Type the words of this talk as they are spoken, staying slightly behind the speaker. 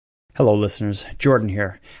Hello, listeners. Jordan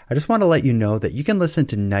here. I just want to let you know that you can listen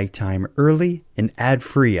to Nighttime early and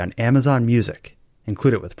ad-free on Amazon Music.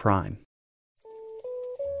 Include it with Prime.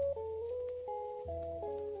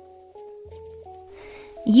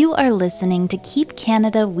 You are listening to Keep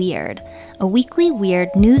Canada Weird, a weekly weird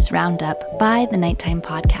news roundup by the Nighttime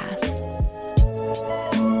Podcast.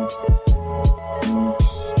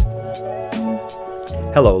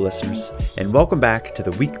 Hello, listeners, and welcome back to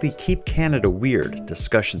the weekly Keep Canada Weird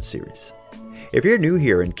discussion series. If you're new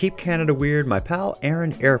here in Keep Canada Weird, my pal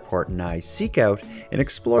Aaron Airport and I seek out and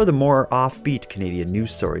explore the more offbeat Canadian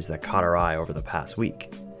news stories that caught our eye over the past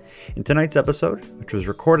week. In tonight's episode, which was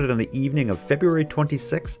recorded on the evening of February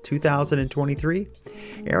 26, 2023,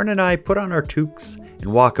 Aaron and I put on our toques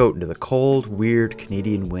and walk out into the cold, weird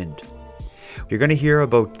Canadian wind. You're going to hear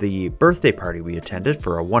about the birthday party we attended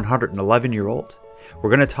for a 111-year-old. We're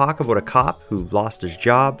going to talk about a cop who lost his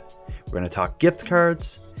job. We're going to talk gift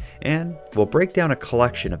cards. And we'll break down a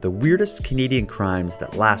collection of the weirdest Canadian crimes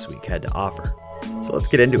that last week had to offer. So let's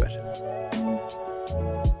get into it.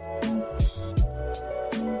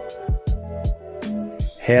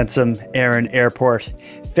 Handsome Aaron Airport,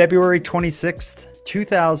 February 26th,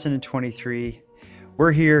 2023.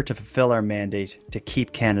 We're here to fulfill our mandate to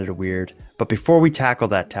keep Canada weird. But before we tackle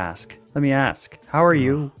that task, let me ask, how are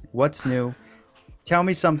you? What's new? Tell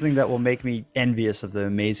me something that will make me envious of the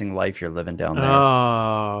amazing life you're living down there.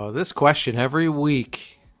 Oh, this question every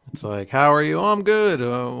week. It's like, how are you? Oh, I'm good.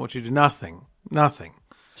 What you do? Nothing.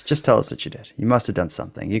 Just tell us what you did. You must have done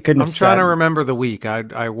something. You couldn't have I'm trying to remember the week.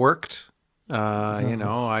 I worked.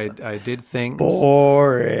 I did things.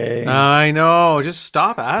 Boring. I know. Just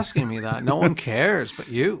stop asking me that. No one cares but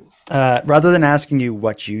you. Rather than asking you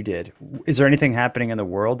what you did, is there anything happening in the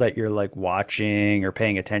world that you're like watching or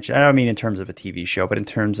paying attention? I don't mean in terms of a TV show, but in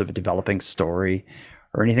terms of a developing story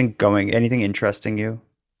or anything interesting you?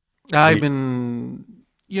 I've been,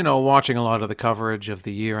 watching a lot of the coverage of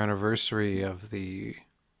the year anniversary of the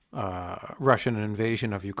Russian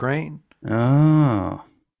invasion of Ukraine. Oh,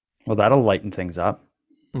 well, that'll lighten things up.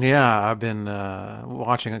 Yeah, I've been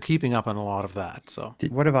watching and keeping up on a lot of that. So,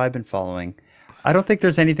 what have I been following? I don't think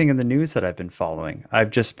there's anything in the news that I've been following. I've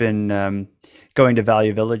just been going to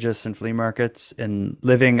value villages and flea markets and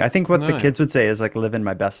living. I think what the kids would say is like living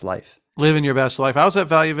my best life. Living your best life. I was at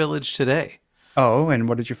Value Village today. Oh, and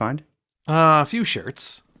what did you find? A few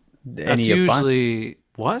shirts. Any you usually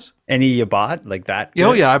bought? What? Any you bought like that?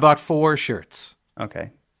 Oh yeah, I bought 4 shirts. Okay.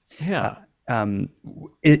 Yeah.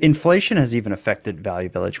 Inflation has even affected Value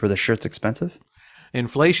Village. Were the shirts expensive?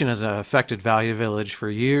 Inflation has affected Value Village for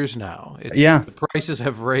years now. The prices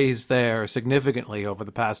have raised there significantly over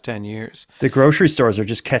the past 10 years. The grocery stores are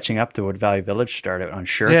just catching up to what Value Village started on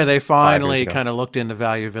shirts. Yeah, they finally kind of looked into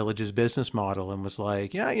Value Village's business model and was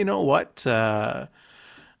like, yeah, you know what? I'm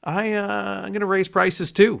going to raise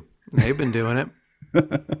prices too. And they've been doing it.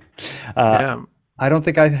 Yeah. I don't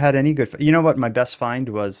think I've had any good. You know what my best find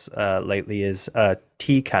was lately is a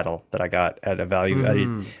tea kettle that I got at a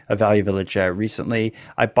Value Village recently.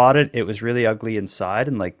 I bought it. It was really ugly inside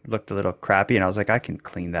and like looked a little crappy. And I was like, I can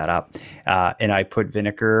clean that up. And I put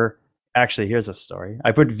vinegar. Actually, here's a story.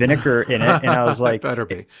 I put vinegar in it, and I was like, better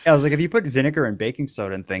be. I was like, if you put vinegar and baking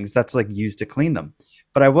soda and things, that's like used to clean them.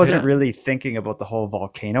 But I wasn't really thinking about the whole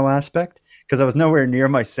volcano aspect because I was nowhere near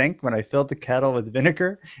my sink when I filled the kettle with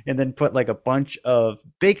vinegar and then put like a bunch of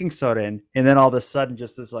baking soda in. And then all of a sudden,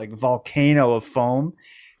 just this like volcano of foam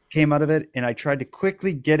came out of it. And I tried to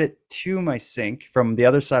quickly get it to my sink from the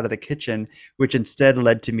other side of the kitchen, which instead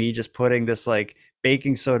led to me just putting this like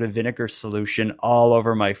baking soda vinegar solution all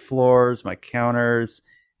over my floors, my counters,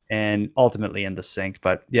 and ultimately in the sink.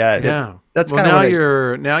 But that's kind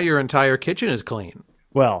of now your entire kitchen is clean.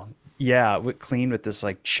 Well, yeah, clean with this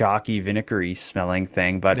like chalky vinegary smelling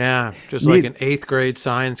thing, but yeah, just like an 8th grade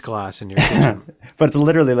science class in your kitchen. But it's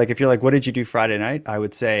literally like if you're like, what did you do Friday night? I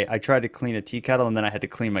would say I tried to clean a tea kettle and then I had to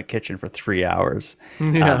clean my kitchen for 3 hours.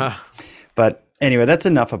 Yeah. But anyway, that's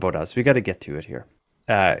enough about us. We got to get to it here.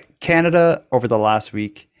 Canada over the last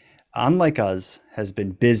week, unlike us, has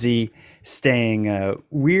been busy staying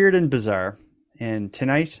weird and bizarre. And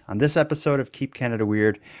tonight, on this episode of Keep Canada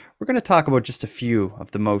Weird, we're going to talk about just a few of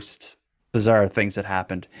the most bizarre things that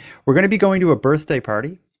happened. We're going to be going to a birthday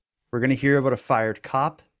party. We're going to hear about a fired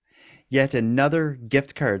cop. Yet another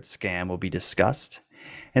gift card scam will be discussed.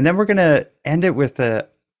 And then we're going to end it with a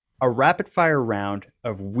rapid fire round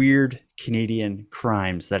of weird Canadian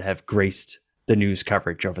crimes that have graced the news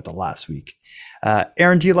coverage over the last week.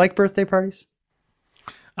 Aaron, do you like birthday parties?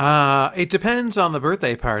 It depends on the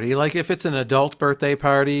birthday party. Like if it's an adult birthday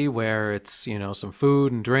party where it's, some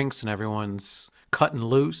food and drinks and everyone's cutting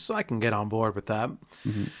loose, I can get on board with that.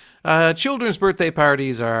 Mm-hmm. Children's birthday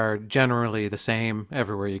parties are generally the same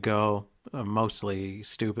everywhere you go, mostly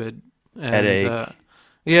stupid. And Headache.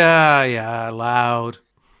 yeah, loud.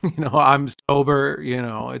 I'm sober.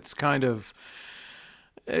 It's kind of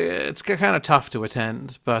tough to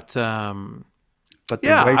attend, but But the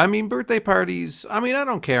yeah, white. I mean, birthday parties. I mean, I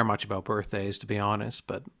don't care much about birthdays, to be honest,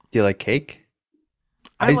 but Do you like cake?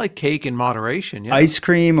 I like cake in moderation. Yeah. Ice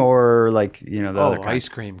cream or like, the other Oh, kind? ice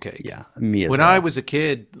cream cake. Yeah, me as When well. I was a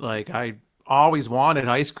kid, like I always wanted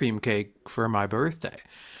ice cream cake for my birthday.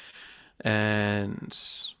 And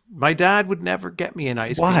my dad would never get me an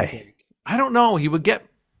ice cream Why? cake. I don't know. He would get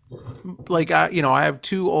I have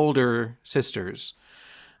two older sisters,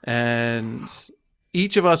 and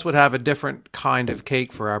each of us would have a different kind of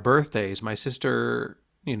cake for our birthdays. My sister,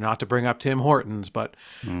 not to bring up Tim Hortons, but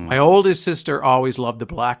my oldest sister always loved the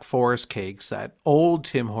Black Forest cakes that old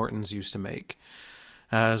Tim Hortons used to make.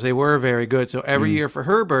 As they were very good. So every year for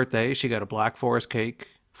her birthday, she got a Black Forest cake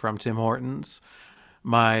from Tim Hortons.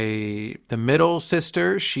 The middle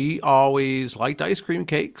sister, she always liked ice cream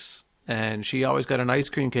cakes, and she always got an ice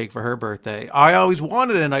cream cake for her birthday. I always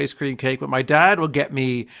wanted an ice cream cake, but my dad would get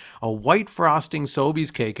me a white frosting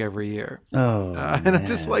Sobeys cake every year. Oh, And I'm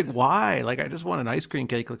just like, why? Like, I just want an ice cream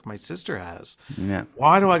cake like my sister has. yeah.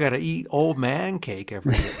 Why do I got to eat old man cake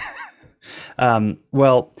every year?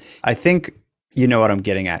 Well, I think you know what I'm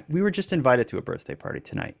getting at. We were just invited to a birthday party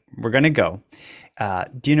tonight. We're going to go.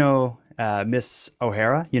 Do you know Miss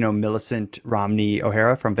O'Hara? You know Millicent Romney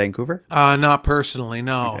O'Hara from Vancouver? Not personally,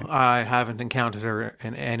 no. Okay. I haven't encountered her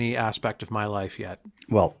in any aspect of my life yet.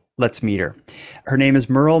 Well, let's meet her. Her name is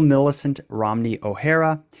Merle Millicent Romney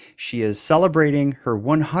O'Hara. She is celebrating her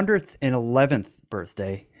 111th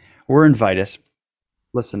birthday. We're invited.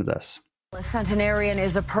 Listen to this. A centenarian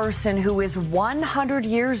is a person who is 100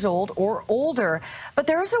 years old or older, but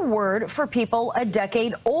there's a word for people a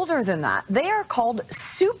decade older than that. They are called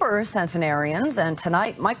super centenarians, and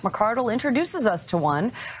tonight Mike McArdle introduces us to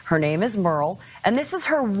one. Her name is Merle, and this is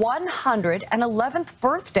her 111th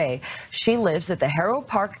birthday. She lives at the Harrow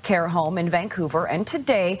Park Care Home in Vancouver, and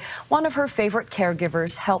today one of her favorite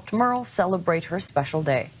caregivers helped Merle celebrate her special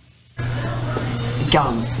day.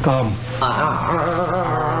 Gum.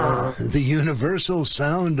 The universal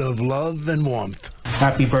sound of love and warmth.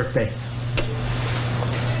 Happy birthday.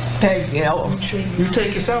 Thank you. You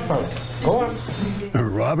take yourself out. Go on.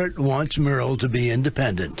 Robert wants Merle to be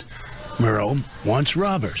independent. Merle wants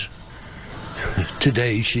Robert.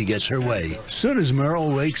 Today she gets her way. Soon as Merle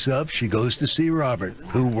wakes up, she goes to see Robert,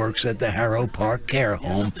 who works at the Harrow Park Care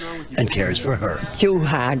Home and cares for her. Too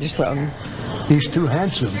handsome. He's too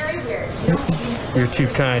handsome. You're too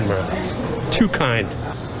kind, Merle. Too kind.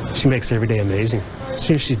 She makes every day amazing. As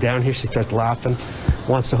soon as she's down here, she starts laughing,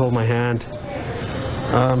 wants to hold my hand.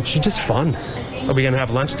 She's just fun. Are we going to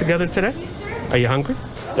have lunch together today? Are you hungry?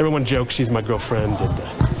 Everyone jokes she's my girlfriend,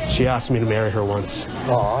 and she asked me to marry her once.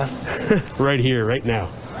 Aw. Right here, right now.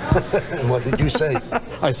 What did you say?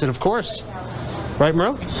 I said, of course. Right,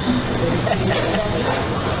 Merle?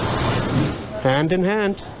 Hand in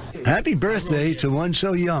hand. Happy birthday to one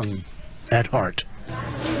so young at heart.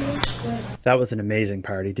 That was an amazing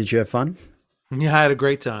party. Did you have fun? Yeah, I had a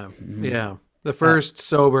great time. Yeah. The first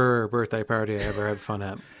sober birthday party I ever had fun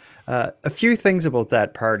at. A few things about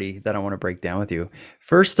that party that I want to break down with you.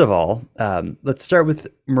 First of all, let's start with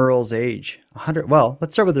Merle's age. 100. Well,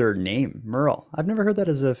 let's start with her name, Merle. I've never heard that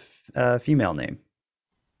as a female name.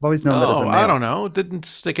 I've always known that as a male. I don't know. It didn't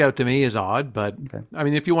stick out to me as odd, but okay. I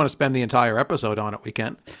mean, if you want to spend the entire episode on it, we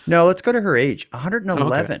can. No, let's go to her age.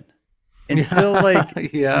 111. Okay. And still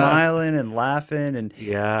like yeah. smiling and laughing and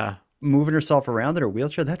yeah, moving herself around in her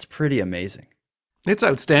wheelchair. That's pretty amazing. It's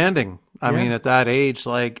outstanding. I mean, at that age,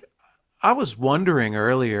 like I was wondering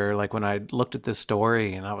earlier, like when I looked at this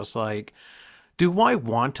story and I was like, do I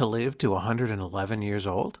want to live to 111 years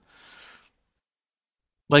old?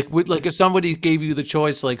 Like if somebody gave you the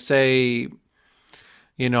choice, like say,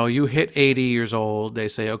 you hit 80 years old, they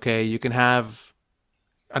say, okay, you can have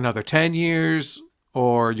another 10 years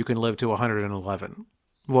or you can live to 111.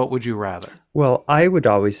 What would you rather? Well, I would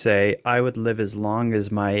always say I would live as long as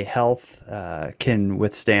my health can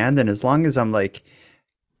withstand, and as long as I'm like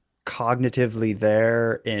cognitively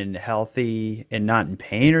there and healthy and not in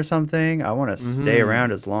pain or something, I want to stay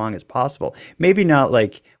around as long as possible. Maybe not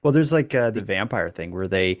like, well, there's like the vampire thing where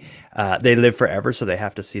they live forever, so they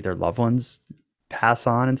have to see their loved ones pass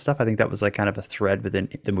on and stuff. I think that was like kind of a thread within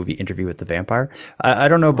the movie Interview with the Vampire. I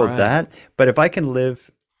don't know about that, but if I can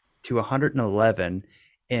live to 111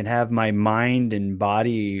 and have my mind and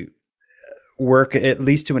body work, at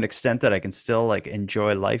least to an extent that I can still like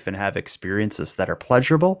enjoy life and have experiences that are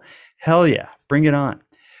pleasurable, hell yeah, bring it on.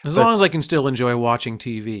 As long as I can still enjoy watching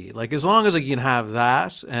TV, like as long as I can have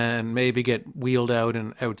that and maybe get wheeled out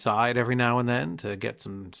and outside every now and then to get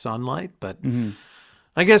some sunlight. But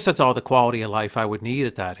I guess that's all the quality of life I would need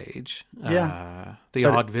at that age. Yeah. The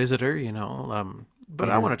odd visitor, you know. But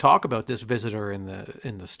I want to talk about this visitor in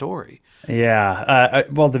the story. Yeah.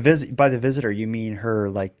 Well, by the visitor, you mean her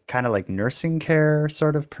like kind of like nursing care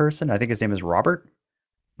sort of person? I think his name is Robert.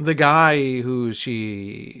 The guy who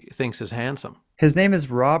she thinks is handsome. His name is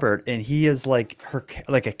Robert, and he is like her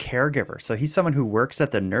like a caregiver. So he's someone who works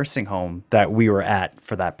at the nursing home that we were at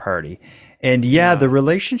for that party. And yeah, the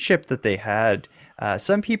relationship that they had,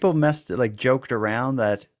 some people joked around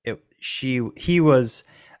that he was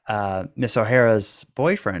Miss O'Hara's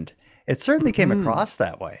boyfriend. It certainly came across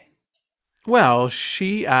that way. Well,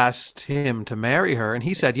 she asked him to marry her, and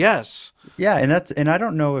he said yes. Yeah, and I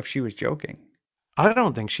don't know if she was joking. I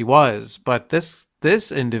don't think she was, but this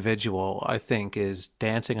individual, I think, is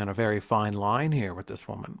dancing on a very fine line here with this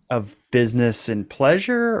woman. Of business and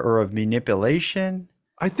pleasure, or of manipulation?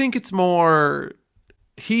 I think it's more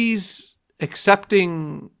he's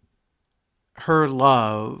accepting her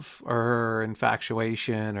love or her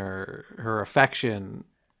infatuation or her affection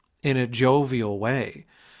in a jovial way.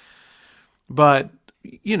 But,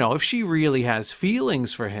 you know, if she really has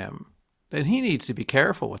feelings for him, then he needs to be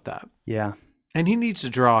careful with that. Yeah. And he needs to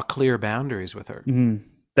draw clear boundaries with her. Mm-hmm.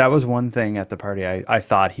 That was one thing at the party. I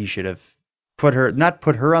thought he should have not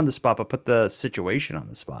put her on the spot, but put the situation on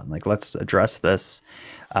the spot. Like, let's address this.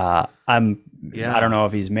 I don't know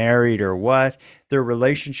if he's married or what. Their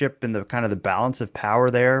relationship and the kind of the balance of power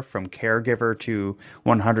there, from caregiver to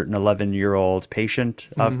 111-year-old patient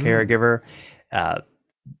of caregiver.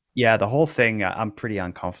 The whole thing I'm pretty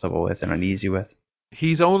uncomfortable with and uneasy with.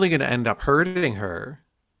 He's only going to end up hurting her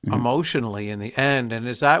emotionally in the end. And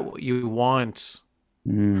is that what you want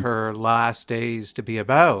her last days to be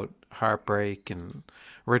about? Heartbreak and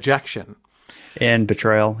rejection and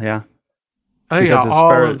betrayal. Yeah.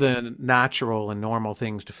 All of the natural and normal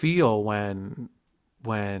things to feel when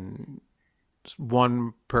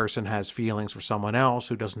one person has feelings for someone else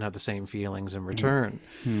who doesn't have the same feelings in return.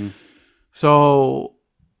 So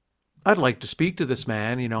I'd like to speak to this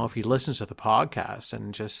man, you know, if he listens to the podcast,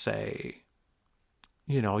 and just say,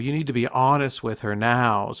 you know, you need to be honest with her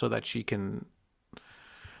now so that she can.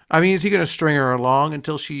 I mean, is he going to string her along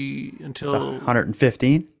until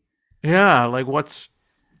 115? Yeah, like what's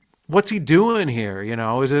he doing here? You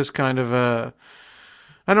know, is this kind of a?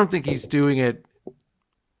 I don't think he's doing it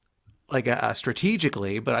like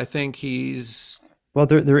strategically, but I think he's. Well,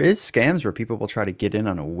 there is scams where people will try to get in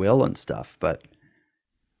on a will and stuff, but.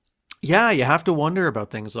 Yeah, you have to wonder about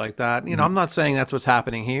things like that. You know, I'm not saying that's what's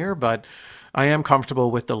happening here, but I am comfortable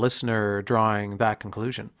with the listener drawing that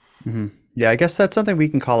conclusion. Yeah, I guess that's something we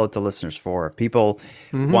can call it the listeners for. If people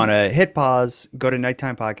want to hit pause, go to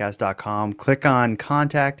nighttimepodcast.com, click on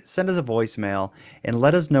contact, send us a voicemail, and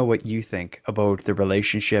let us know what you think about the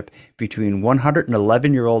relationship between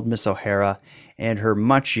 111-year-old Miss O'Hara and her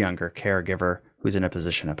much younger caregiver who's in a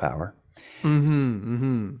position of power.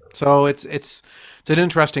 So it's an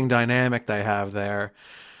interesting dynamic they have there.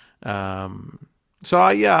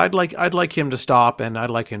 I'd like him to stop, and I'd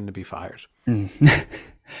like him to be fired.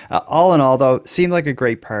 All in all, though, seemed like a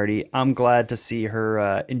great party. I'm glad to see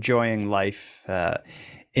her enjoying life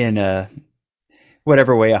in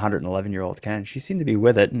whatever way a 111-year-old can. She seemed to be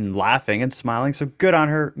with it and laughing and smiling. So good on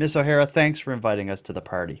her, Miss O'Hara. Thanks for inviting us to the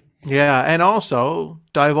party. Yeah, and also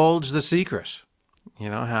divulge the secret. You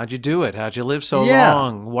know, how'd you do it? How'd you live so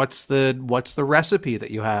long? What's the recipe that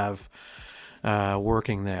you have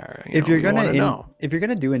working there? If you're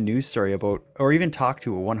gonna do a news story about, or even talk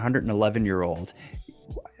to a 111-year-old,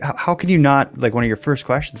 how can you not, like, one of your first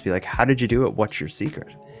questions be like, how did you do it? What's your secret?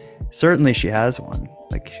 Certainly she has one.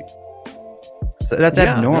 Like, so that's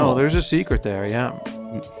abnormal. No, there's a secret there. Yeah.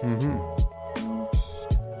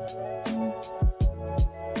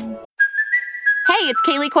 Hey, it's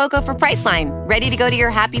Kaylee Cuoco for Priceline. Ready to go to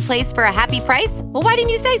your happy place for a happy price? Well, why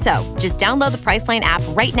didn't you say so? Just download the Priceline app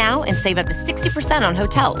right now and save up to 60% on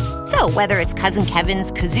hotels. So whether it's Cousin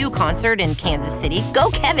Kevin's Kazoo Concert in Kansas City,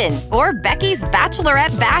 go Kevin, or Becky's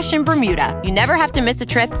Bachelorette Bash in Bermuda, you never have to miss a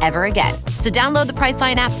trip ever again. So download the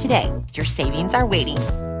Priceline app today. Your savings are waiting.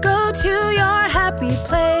 Go to your happy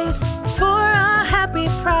place for a happy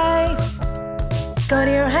price. Go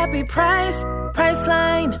to your happy price,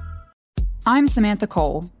 Priceline. I'm Samantha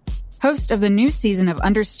Cole, host of the new season of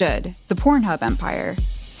Understood, the Pornhub Empire.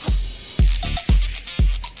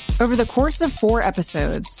 Over the course of 4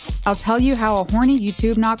 episodes, I'll tell you how a horny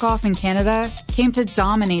YouTube knockoff in Canada came to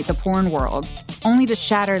dominate the porn world, only to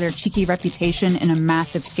shatter their cheeky reputation in a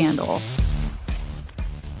massive scandal.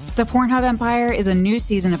 The Pornhub Empire is a new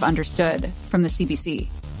season of Understood from the CBC.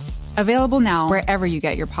 Available now wherever you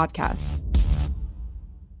get your podcasts.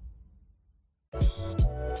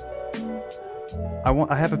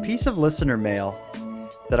 I have a piece of listener mail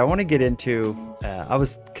that I want to get into. I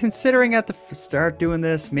was considering at the start doing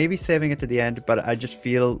this, maybe saving it to the end, but I just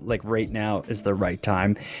feel like right now is the right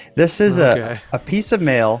time. This is a piece of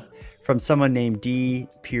mail from someone named D.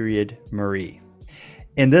 Marie.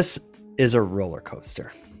 And this is a roller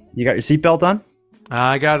coaster. You got your seatbelt on?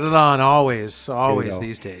 I got it on always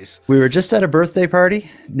these days. We were just at a birthday party.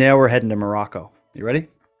 Now we're heading to Morocco. You ready?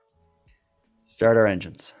 Start our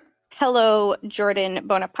engines. Hello, Jordan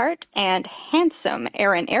Bonaparte and handsome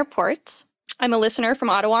Aaron Airport. I'm a listener from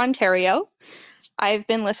Ottawa, Ontario. I've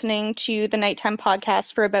been listening to the Nighttime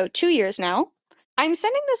podcast for about 2 years now. I'm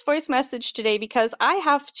sending this voice message today because I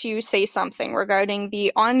have to say something regarding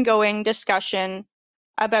the ongoing discussion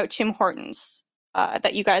about Tim Hortons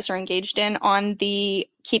that you guys are engaged in on the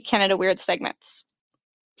Keep Canada Weird segments.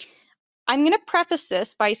 I'm going to preface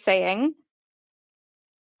this by saying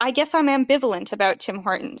I guess I'm ambivalent about Tim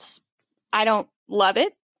Hortons. I don't love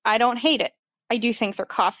it. I don't hate it. I do think their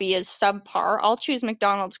coffee is subpar. I'll choose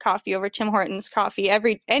McDonald's coffee over Tim Hortons coffee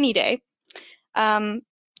any day. Now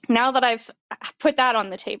that I've put that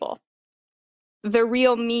on the table, the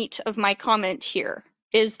real meat of my comment here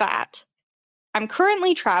is that I'm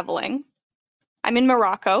currently traveling. I'm in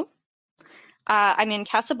Morocco. I'm in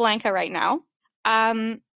Casablanca right now.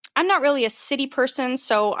 I'm not really a city person,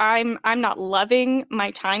 so I'm not loving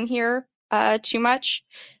my time here too much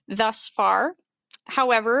thus far.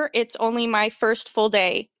 However, it's only my first full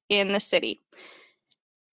day in the city.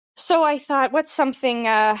 So I thought, what's something,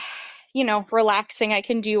 relaxing I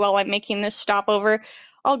can do while I'm making this stopover?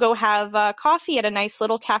 I'll go have coffee at a nice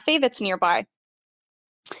little cafe that's nearby.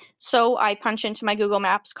 So I punch into my Google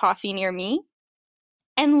Maps coffee near me,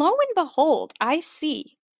 and lo and behold, I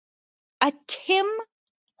see a Tim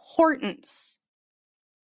Hortons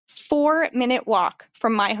 4-minute walk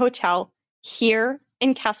from my hotel here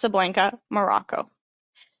in Casablanca, Morocco.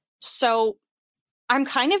 So I'm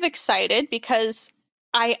kind of excited because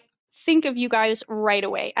I think of you guys right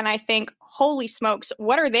away, and I think, holy smokes,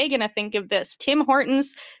 what are they going to think of this? Tim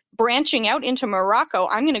Hortons branching out into Morocco.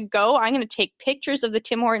 I'm going to take pictures of the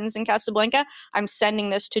Tim Hortons in Casablanca. I'm sending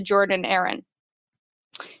this to Jordan and Aaron.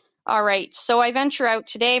 All right, so I venture out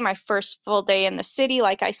today, my first full day in the city.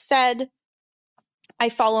 Like I said, I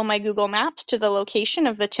follow my Google Maps to the location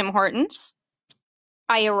of the Tim Hortons.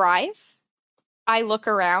 I arrive. I look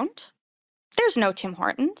around. There's no Tim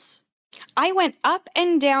Hortons. I went up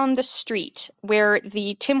and down the street where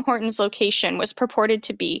the Tim Hortons location was purported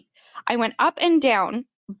to be. I went up and down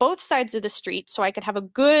both sides of the street so I could have a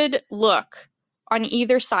good look on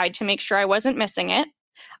either side to make sure I wasn't missing it.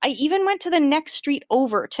 I even went to the next street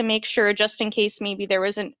over to make sure, just in case maybe there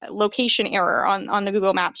was a location error on the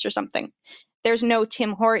Google Maps or something. There's no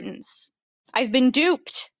Tim Hortons. I've been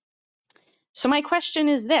duped. So my question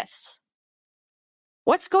is this.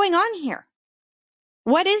 What's going on here?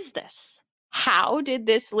 What is this? How did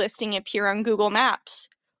this listing appear on Google Maps?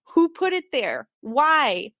 Who put it there?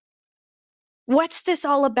 Why? What's this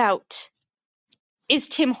all about? Is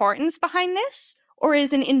Tim Hortons behind this? Or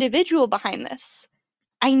is an individual behind this?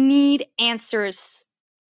 I need answers.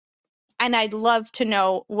 And I'd love to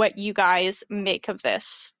know what you guys make of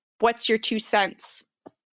this. What's your 2 cents?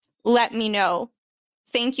 Let me know.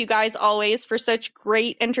 Thank you guys always for such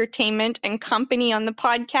great entertainment and company on the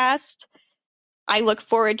podcast. I look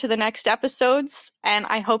forward to the next episodes, and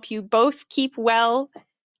I hope you both keep well.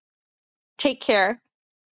 Take care.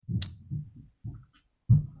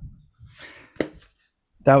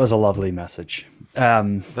 That was a lovely message.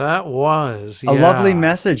 That was a lovely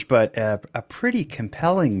message, but a pretty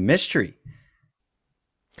compelling mystery.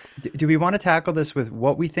 Do we want to tackle this with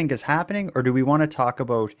what we think is happening, or do we want to talk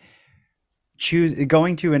about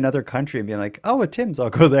going to another country and being like, oh, a Tim's,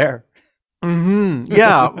 I'll go there? Mm-hmm.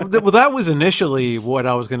 Yeah. Well, that was initially what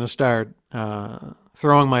I was going to start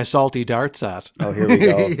throwing my salty darts at. Oh, here we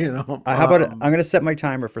go. How about I'm going to set my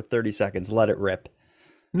timer for 30 seconds. Let it rip.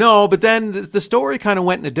 No, but then the story kind of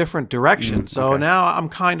went in a different direction. So now I'm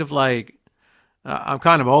kind of like, I'm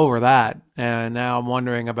kind of over that. And now I'm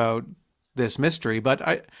wondering about this mystery.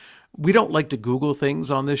 But we don't like to Google things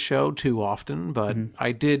on this show too often. But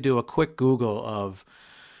I did do a quick Google of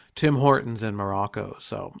Tim Hortons in Morocco.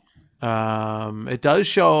 So it does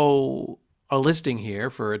show a listing here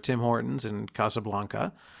for a Tim Hortons in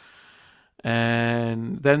Casablanca.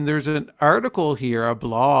 And then there's an article here, a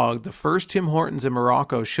blog. The first Tim Hortons in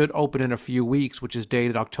Morocco should open in a few weeks, which is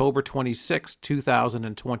dated October 26,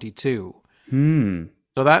 2022.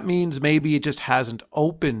 So that means maybe it just hasn't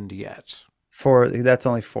opened yet. That's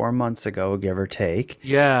only 4 months ago, give or take.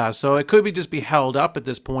 Yeah, so it could just be held up at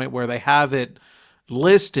this point where they have it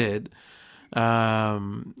listed,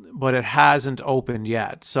 but it hasn't opened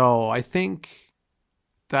yet. So I think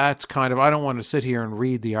that's kind of, I don't want to sit here and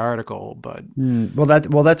read the article, but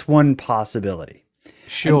that's one possibility.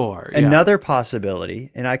 Sure. Another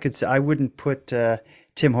possibility, and I wouldn't put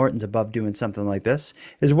Tim Hortons above doing something like this,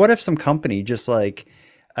 is what if some company just like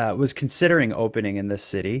was considering opening in this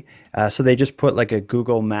city, so they just put like a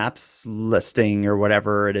Google Maps listing or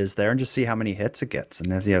whatever it is there, and just see how many hits it gets.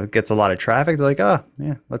 And if it gets a lot of traffic, they're like, oh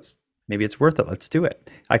yeah, maybe it's worth it. Let's do it.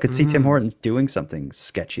 I could see Tim Hortons doing something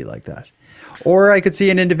sketchy like that. Or I could see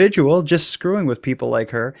an individual just screwing with people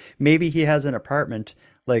like her. Maybe he has an apartment,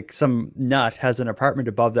 like some nut has an apartment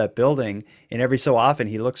above that building, and every so often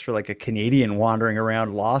he looks for like a Canadian wandering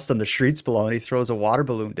around lost on the streets below, and he throws a water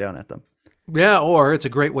balloon down at them. Yeah, or it's a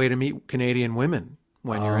great way to meet Canadian women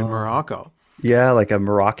when you're in Morocco. Yeah, like a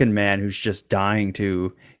Moroccan man who's just dying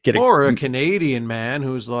to get Or a Canadian man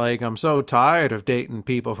who's like, I'm so tired of dating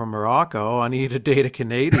people from Morocco. I need to date a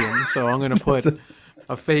Canadian, so I'm going to put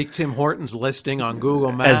a fake Tim Hortons listing on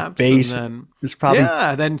Google Maps. As bait. And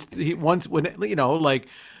then, then he once when like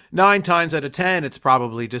 9 times out of 10, it's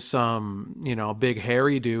probably just some big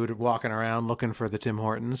hairy dude walking around looking for the Tim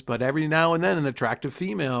Hortons. But every now and then, an attractive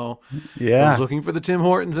female is looking for the Tim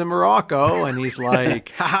Hortons in Morocco, and he's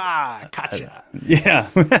like, "Ha ha, gotcha." Yeah,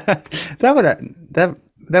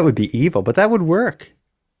 that would be evil, but that would work.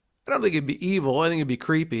 I don't think it'd be evil. I think it'd be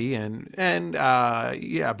creepy and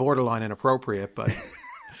borderline inappropriate.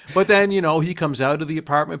 But then he comes out of the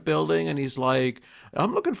apartment building and he's like,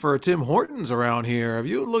 I'm looking for a Tim Hortons around here. Have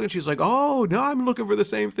you looking? She's like, oh no, I'm looking for the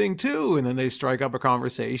same thing too. And then they strike up a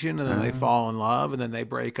conversation, and then they fall in love, and then they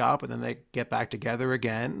break up, and then they get back together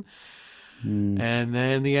again, and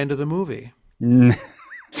then the end of the movie.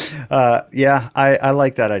 I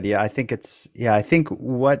like that idea. I think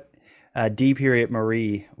what D.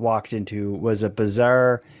 Marie walked into was a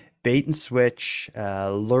bizarre bait and switch,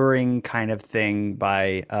 luring kind of thing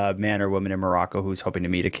by a man or woman in Morocco who's hoping to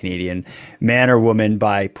meet a Canadian man or woman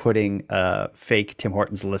by putting a fake Tim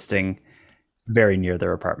Hortons listing very near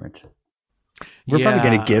their apartment. We're probably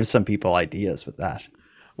going to give some people ideas with that.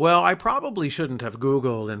 Well, I probably shouldn't have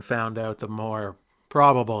Googled and found out the more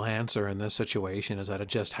probable answer in this situation is that it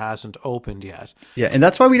just hasn't opened yet. Yeah, and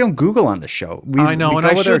that's why we don't Google on the show. I know, and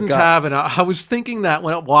I shouldn't have. And I was thinking that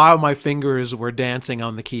while my fingers were dancing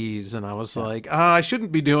on the keys, and I was like, I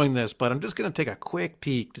shouldn't be doing this, but I'm just going to take a quick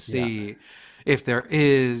peek to see if there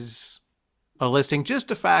is a listing, just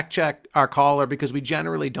to fact check our caller, because we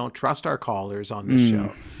generally don't trust our callers on this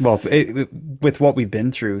show. Well, with what we've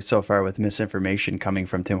been through so far with misinformation coming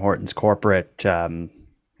from Tim Hortons corporate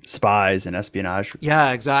spies and espionage.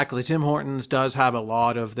 Yeah, exactly. Tim Hortons does have a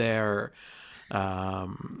lot of their,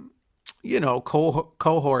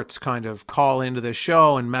 cohorts kind of call into the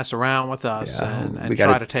show and mess around with us and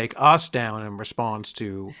try to take us down in response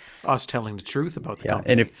to us telling the truth about the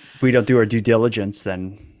company. And if we don't do our due diligence,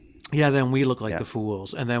 then we look like the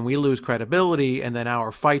fools, and then we lose credibility, and then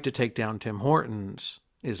our fight to take down Tim Hortons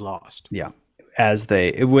is lost. Yeah,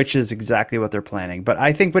 which is exactly what they're planning. But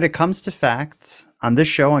I think when it comes to facts on this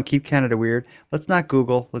show on Keep Canada Weird, let's not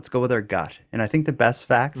Google. Let's go with our gut. And I think the best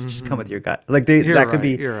facts just come with your gut. Like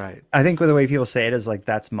You're right. I think the way people say it is like,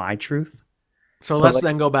 that's my truth. So let's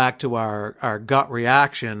then go back to our gut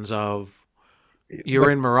reactions of,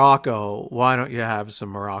 you're in Morocco, why don't you have some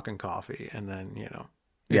Moroccan coffee? And then,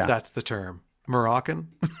 if that's the term, Moroccan?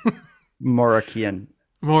 Moroccan.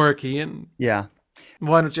 Yeah.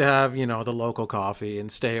 Why don't you have, the local coffee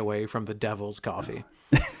and stay away from the devil's coffee?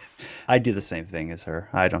 I do the same thing as her.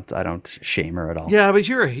 I don't shame her at all. Yeah, but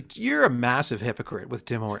you're a massive hypocrite with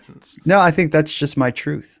Tim Hortons. No, I think that's just my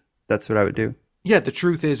truth. That's what I would do. Yeah, the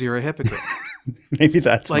truth is you're a hypocrite. Maybe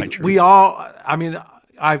that's my truth. We all,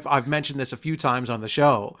 I've mentioned this a few times on the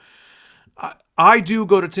show. I do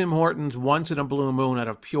go to Tim Hortons once in a blue moon out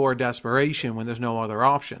of pure desperation when there's no other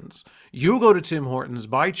options. You go to Tim Hortons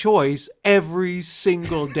by choice every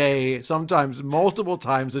single day, sometimes multiple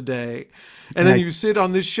times a day. And then you sit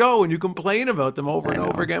on this show and you complain about them over and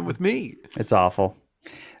over again with me. It's awful.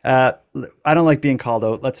 I don't like being called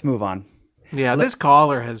out. Let's move on. Yeah, this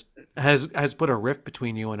caller has put a rift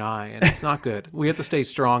between you and I, and it's not good. We have to stay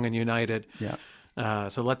strong and united. Yeah.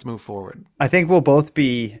 So let's move forward. I think we'll both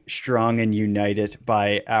be strong and united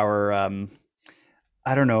by our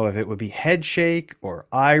I don't know if it would be head shake or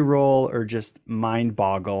eye roll or just mind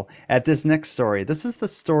boggle at this next story. This is the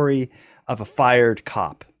story of a fired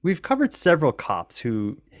cop. We've covered several cops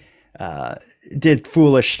who did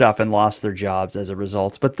foolish stuff and lost their jobs as a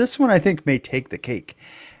result, but this one I think may take the cake.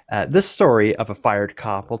 This story of a fired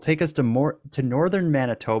cop will take us to northern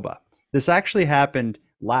Manitoba. This actually happened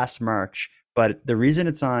last March, but the reason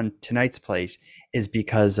it's on tonight's plate is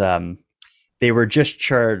because they were just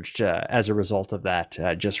charged as a result of that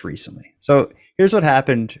just recently. So here's what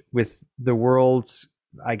happened with the world's,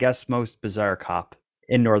 I guess, most bizarre cop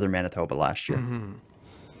in northern Manitoba last year. Mm-hmm.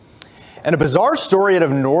 And a bizarre story out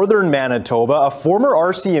of northern Manitoba. A former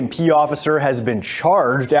RCMP officer has been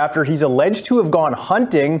charged after he's alleged to have gone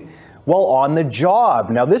hunting while on the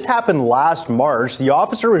job. Now, this happened last March. The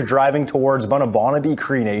officer was driving towards Bunabonabee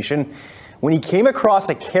Cree Nation when he came across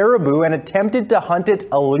a caribou and attempted to hunt it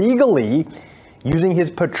illegally using his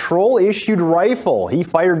patrol-issued rifle. He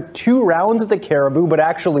fired 2 rounds at the caribou, but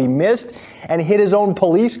actually missed and hit his own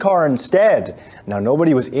police car instead. Now,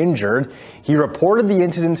 nobody was injured. He reported the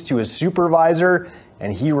incidents to his supervisor,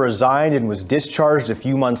 and he resigned and was discharged a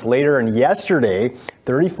few months later. And yesterday,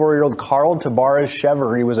 34-year-old Carl Tabares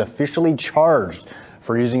Chevery was officially charged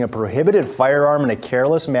for using a prohibited firearm in a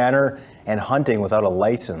careless manner and hunting without a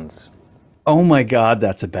license. Oh my God,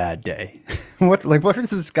 that's a bad day. What is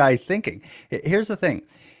this guy thinking? Here's the thing.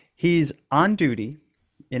 He's on duty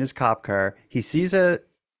in his cop car. He sees a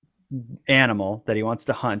animal that he wants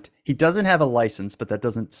to hunt. He doesn't have a license, but that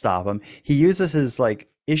doesn't stop him. He uses his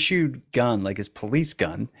issued gun, like his police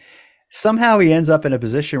gun. Somehow he ends up in a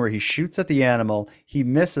position where he shoots at the animal, he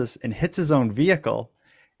misses and hits his own vehicle,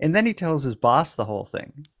 and then he tells his boss the whole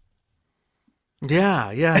thing.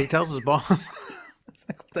 Yeah, he tells his boss.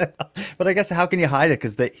 But I guess how can you hide it?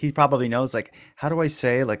 Because he probably knows, how do I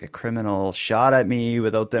say a criminal shot at me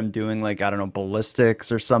without them doing I don't know,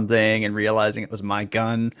 ballistics or something and realizing it was my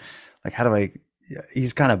gun? How do I?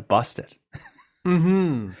 He's kind of busted.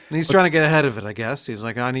 Mm-hmm. And he's trying to get ahead of it, I guess. He's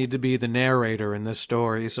like, I need to be the narrator in this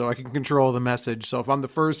story so I can control the message. So if I'm the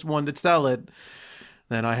first one to tell it,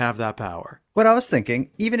 then I have that power. What I was thinking,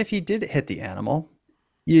 even if he did hit the animal,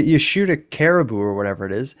 you shoot a caribou or whatever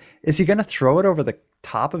it is he going to throw it over the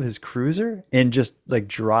top of his cruiser and just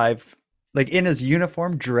drive in his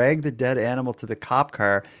uniform, drag the dead animal to the cop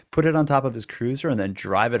car, put it on top of his cruiser, and then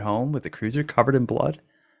drive it home with the cruiser covered in blood?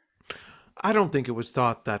 I don't think it was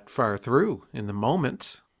thought that far through in the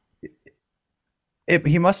moment.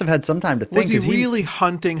 He must have had some time to think. Was he really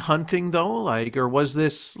hunting though? Or was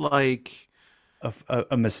this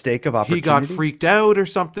a mistake of opportunity? He got freaked out or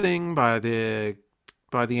something by the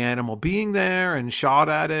animal being there and shot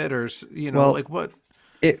at it, or what?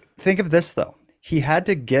 Think of this though. He had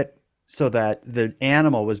to get so that the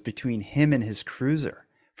animal was between him and his cruiser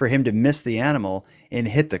for him to miss the animal and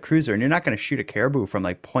hit the cruiser. And you're not going to shoot a caribou from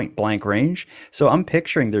point blank range. So I'm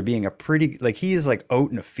picturing there being a pretty, he is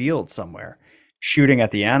out in a field somewhere shooting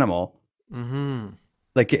at the animal. Mm-hmm.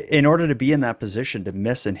 In order to be in that position to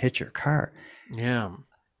miss and hit your car. Yeah.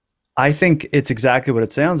 I think it's exactly what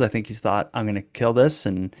it sounds. I think he's thought, I'm going to kill this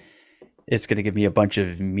and it's going to give me a bunch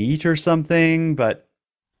of meat or something, but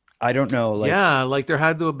I don't know. There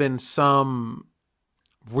had to have been some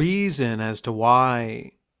reason as to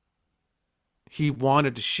why he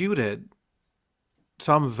wanted to shoot it,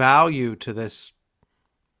 some value to this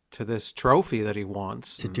trophy that he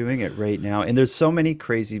wants. To doing it right now. And there's so many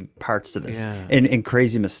crazy parts to this and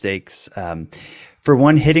crazy mistakes. For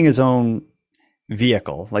one, hitting his own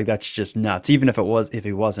vehicle, that's just nuts. Even if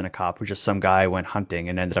he wasn't a cop, or just some guy went hunting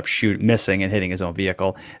and ended up missing and hitting his own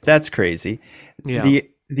vehicle, that's crazy. Yeah.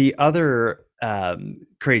 The other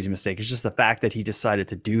crazy mistake is just the fact that he decided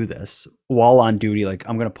to do this while on duty. I'm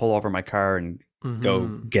going to pull over my car and go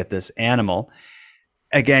get this animal.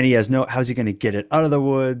 Again, he has how's he going to get it out of the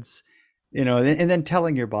woods? And then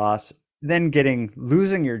telling your boss, then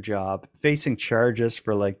losing your job, facing charges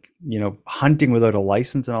for hunting without a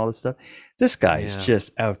license and all this stuff. This guy is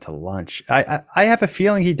just out to lunch. I have a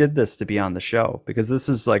feeling he did this to be on the show because this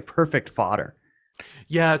is perfect fodder.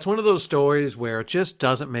 Yeah, it's one of those stories where it just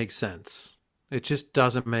doesn't make sense. It just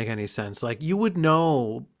doesn't make any sense. You would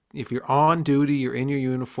know if you're on duty, you're in your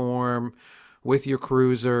uniform with your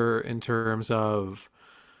cruiser in terms of,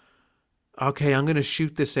 okay, I'm going to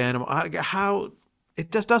shoot this animal. How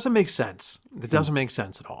it just doesn't make sense. It doesn't make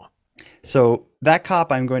sense at all. So that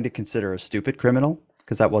cop I'm going to consider a stupid criminal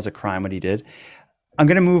because that was a crime what he did. I'm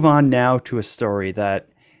going to move on now to a story that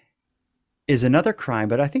is another crime,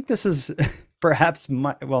 but I think this is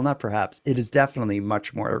it is definitely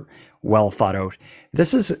much more well thought out.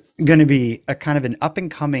 This is going to be a kind of an up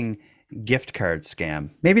and coming gift card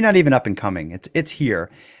scam. Maybe not even up and coming. It's here.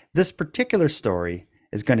 This particular story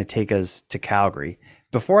is going to take us to Calgary.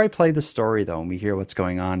 Before I play the story, though, and we hear what's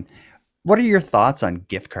going on, what are your thoughts on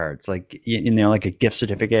gift cards? Like, like a gift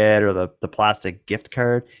certificate or the plastic gift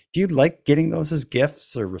card. Do you like getting those as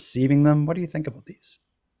gifts or receiving them? What do you think about these?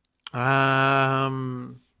 I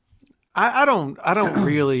don't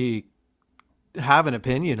really have an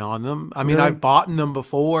opinion on them. I mean, Really? I've bought them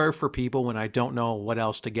before for people when I don't know what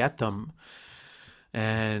else to get them.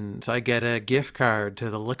 And I get a gift card to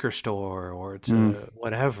the liquor store or to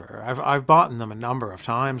whatever. I've bought them a number of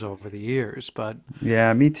times over the years, but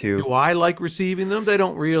Yeah, me too. do I like receiving them? They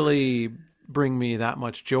don't really bring me that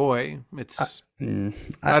much joy. It's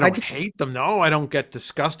I don't hate them. No, I don't get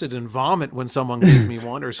disgusted and vomit when someone gives me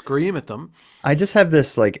one or scream at them. I just have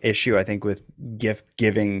this like issue, I think, with gift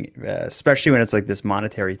giving, especially when it's like this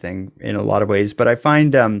monetary thing in a lot of ways. But I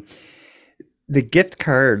find the gift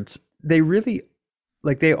cards, they really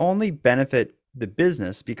they only benefit the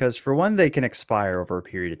business because, for one, they can expire over a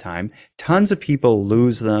period of time. Tons of people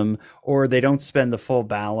lose them, or they don't spend the full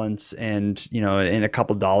balance, and in a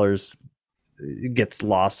couple dollars it gets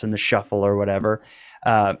lost in the shuffle or whatever.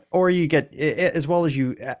 Or you get, as well as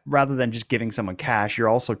rather than just giving someone cash, you're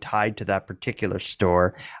also tied to that particular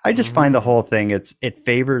store. I just find the whole thing, it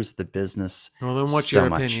favors the business. Well, then what's so your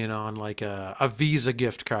much. opinion on like a Visa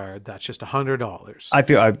gift card that's just $100?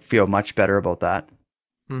 I feel much better about that.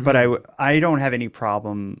 But I don't have any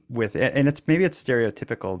problem with it, and maybe it's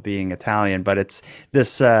stereotypical being Italian, but it's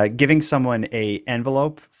this giving someone a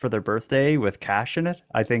envelope for their birthday with cash in it.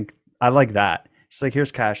 I think I like that. It's like,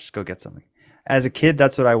 here's cash, just go get something. As a kid,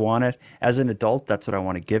 that's what I wanted. As an adult, that's what I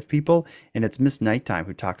want to give people. And it's Miss Nighttime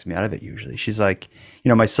who talks me out of it usually. She's like,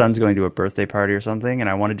 my son's going to a birthday party or something, and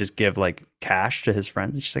I want to just give like cash to his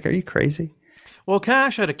friends. And she's like, are you crazy? Well,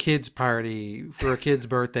 cash at a kid's party for a kid's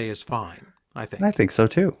birthday is fine, I think. And I think so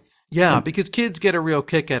too. Yeah, because kids get a real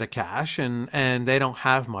kick out of cash, and they don't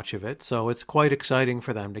have much of it, so it's quite exciting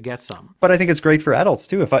for them to get some. But I think it's great for adults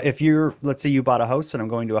too. If you're, let's say you bought a house and I'm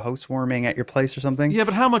going to a housewarming at your place or something. Yeah,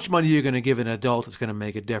 but how much money are you going to give an adult that's going to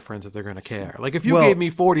make a difference if they're going to care? Like if you gave me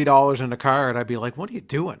 $40 in a card, I'd be like, what are you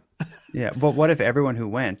doing? Yeah, but what if everyone who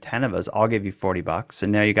went, 10 of us, all gave you $40,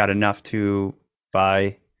 and now you got enough to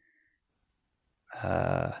buy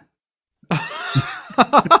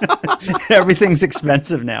everything's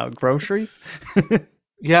expensive now. Groceries?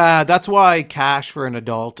 Yeah, that's why cash for an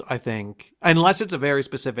adult, I think, unless it's a very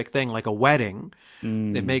specific thing like a wedding,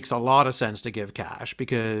 it makes a lot of sense to give cash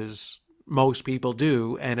because most people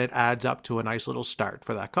do, and it adds up to a nice little start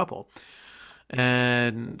for that couple.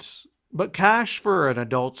 But cash for an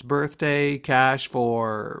adult's birthday, cash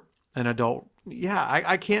for an adult,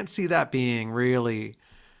 I can't see that being really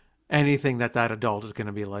anything that adult is going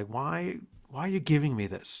to be like, why are you giving me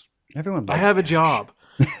this? Everyone I likes have a cash. job.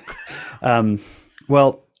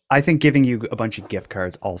 Well, I think giving you a bunch of gift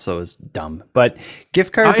cards also is dumb. But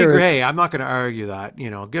gift cards I are... agree. I'm not going to argue that.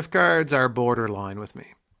 Gift cards are borderline with me.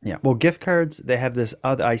 Yeah, well, gift cards, they have this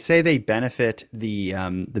other... I say they benefit the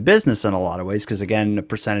business in a lot of ways because, again, a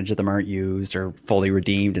percentage of them aren't used or fully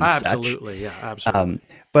redeemed and Absolutely, yeah, absolutely.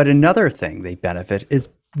 But another thing they benefit is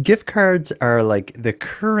gift cards are like the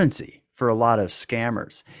currency for a lot of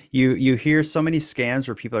scammers. You hear so many scams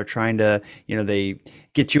where people are trying to, they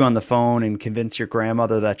get you on the phone and convince your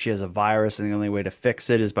grandmother that she has a virus, and the only way to fix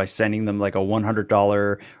it is by sending them like a $100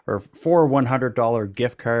 or 4 $100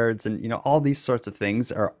 gift cards, and all these sorts of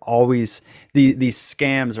things are always these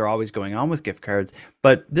scams are always going on with gift cards.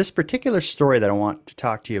 But this particular story that I want to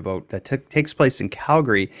talk to you about that takes place in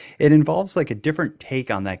Calgary, it involves like a different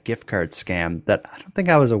take on that gift card scam that I don't think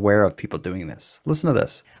I was aware of people doing this. Listen to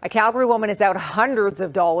this. A Calgary woman is out hundreds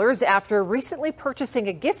of dollars after recently purchasing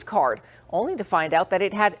a gift card, only to find out that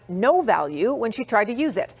it had no value when she tried to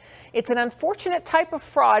use it. It's an unfortunate type of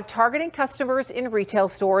fraud targeting customers in retail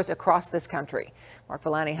stores across this country. Mark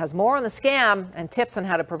Villani has more on the scam and tips on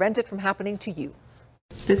how to prevent it from happening to you.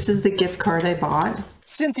 This is the gift card I bought.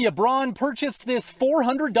 Cynthia Braun purchased this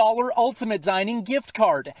 $400 Ultimate Dining gift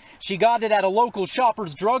card. She got it at a local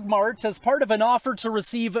Shoppers Drug Mart as part of an offer to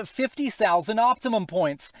receive 50,000 Optimum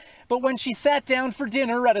points. But when she sat down for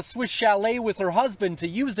dinner at a Swiss chalet with her husband to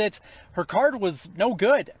use it, her card was no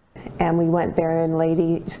good. And we went there and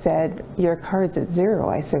lady said, your card's at 0.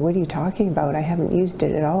 I said, what are you talking about? I haven't used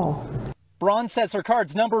it at all. Braun says her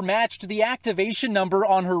card's number matched the activation number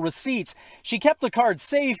on her receipt. She kept the card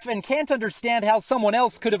safe and can't understand how someone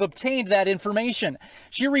else could have obtained that information.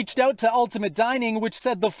 She reached out to Ultimate Dining, which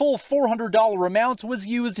said the full $400 amount was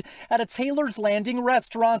used at a Taylor's Landing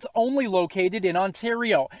restaurant only located in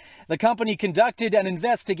Ontario. The company conducted an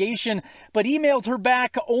investigation, but emailed her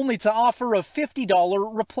back only to offer a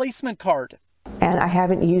 $50 replacement card. And I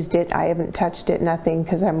haven't used it, I haven't touched it, nothing,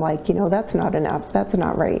 because I'm like, that's not enough, that's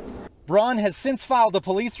not right. Braun has since filed a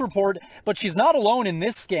police report, but she's not alone in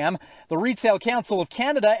this scam. The Retail Council of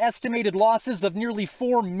Canada estimated losses of nearly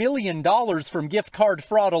 $4 million from gift card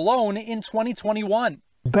fraud alone in 2021.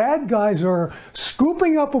 Bad guys are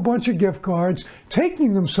scooping up a bunch of gift cards,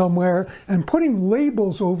 taking them somewhere, and putting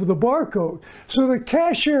labels over the barcode. So the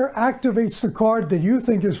cashier activates the card that you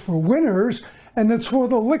think is for winners, and it's for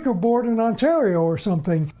the liquor board in Ontario or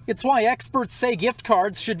something. It's why experts say gift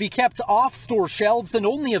cards should be kept off store shelves and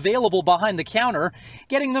only available behind the counter.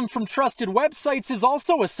 Getting them from trusted websites is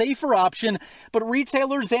also a safer option, but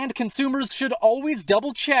retailers and consumers should always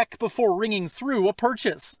double check before ringing through a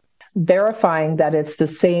purchase. Verifying that it's the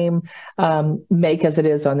same make as it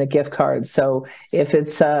is on the gift card. So if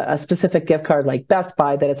it's a specific gift card like Best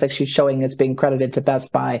Buy, that it's actually showing it's being credited to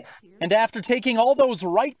Best Buy. And after taking all those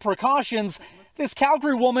right precautions, this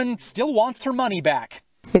Calgary woman still wants her money back.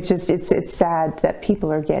 It's just, it's sad that people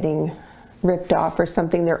are getting ripped off for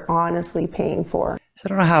something they're honestly paying for. So I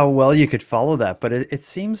don't know how well you could follow that, but it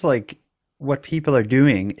seems like what people are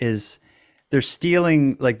doing is they're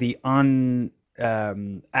stealing like the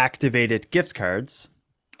activated gift cards,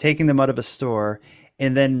 taking them out of a store,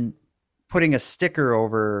 and then putting a sticker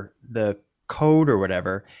over the code or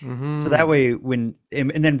whatever. So that way and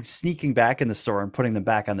then sneaking back in the store and putting them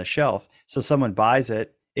back on the shelf. So someone buys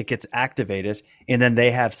it, it gets activated, and then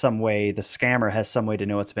they have some way, the scammer has some way to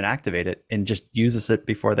know it's been activated and just uses it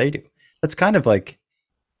before they do. That's kind of like,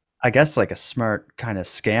 I guess, like a smart kind of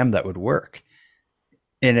scam that would work.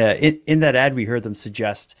 In that ad, we heard them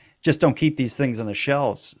suggest, just don't keep these things on the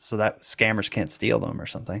shelves so that scammers can't steal them or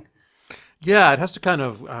something. Yeah, it has to kind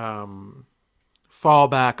of fall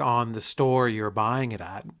back on the store you're buying it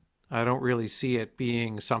at. I don't really see it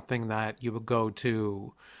being something that you would go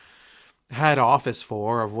to head office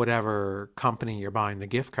for of whatever company you're buying the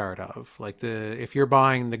gift card of. Like if you're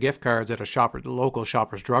buying the gift cards at a local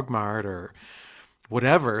Shoppers Drug Mart or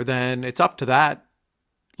whatever, then it's up to that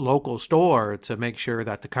local store to make sure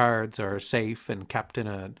that the cards are safe and kept in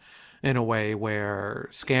a way where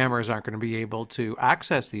scammers aren't going to be able to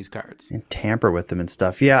access these cards and tamper with them and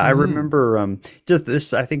stuff. Yeah, I remember just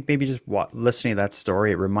this. I think maybe just listening to that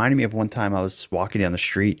story, it reminded me of one time I was just walking down the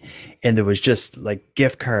street and there was just like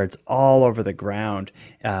gift cards all over the ground.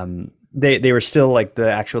 They were still like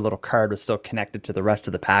the actual little card was still connected to the rest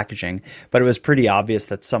of the packaging, but it was pretty obvious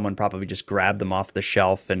that someone probably just grabbed them off the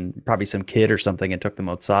shelf and probably some kid or something and took them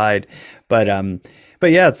outside. But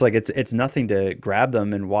yeah, it's like it's nothing to grab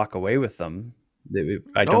them and walk away with them.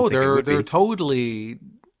 I don't think they're totally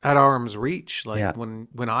at arm's reach. Like when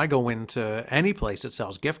I go into any place that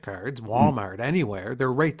sells gift cards, Walmart, anywhere,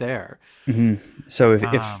 they're right there. So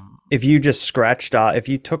if you just scratched off, if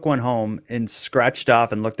you took one home and scratched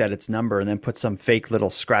off and looked at its number and then put some fake little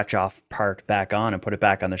scratch off part back on and put it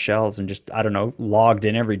back on the shelves and just, I don't know, logged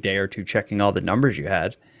in every day or two checking all the numbers you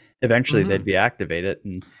had, eventually they'd be activated.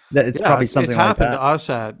 And it's probably something like that. It's happened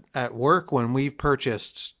to us at work when we've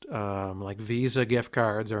purchased like Visa gift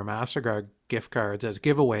cards or MasterCard gift cards as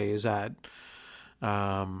giveaways at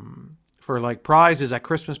for like prizes at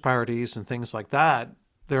Christmas parties and things like that.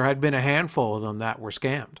 There had been a handful of them that were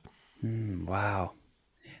scammed. Wow.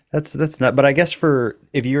 That's not, but I guess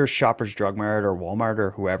if you're a Shoppers Drug Mart or Walmart or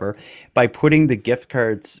whoever, by putting the gift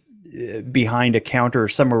cards behind a counter or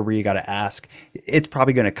somewhere where you got to ask, it's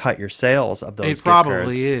probably going to cut your sales of those gift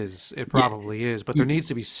cards. It probably is, but there needs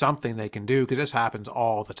to be something they can do because this happens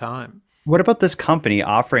all the time. What about this company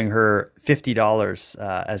offering her $50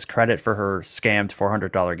 as credit for her scammed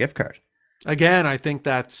 $400 gift card? Again, I think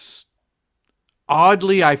that's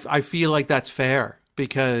oddly, I feel like that's fair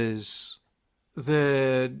because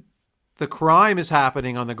the crime is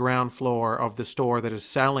happening on the ground floor of the store that is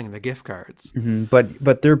selling the gift cards.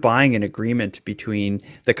 But they're buying an agreement between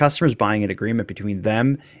the customers, buying an agreement between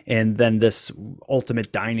them and then this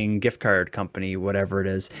Ultimate Dining gift card company, whatever it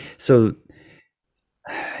is. So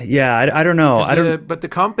yeah, I don't know. But the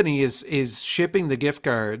company is shipping the gift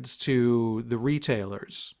cards to the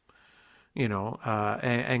retailers, you know,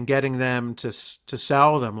 and getting them to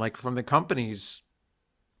sell them, like from the company's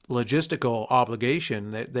logistical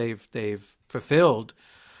obligation that they've fulfilled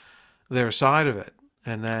their side of it,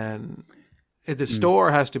 and then the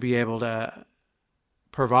store has to be able to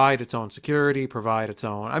provide its own security, provide its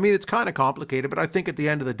own. I mean, it's kind of complicated, but I think at the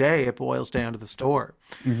end of the day, it boils down to the store.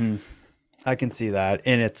 Mm-hmm. I can see that.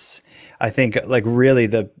 And I think like really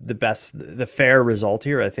the fair result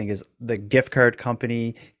here, I think, is the gift card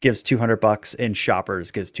company gives $200 and Shoppers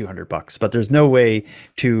gives $200. But there's no way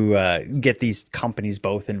to get these companies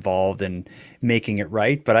both involved in making it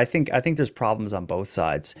right. But I think there's problems on both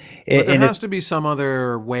sides. But there has to be some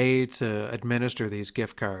other way to administer these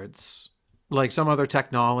gift cards, like some other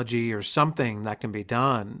technology or something that can be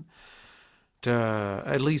done to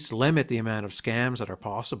at least limit the amount of scams that are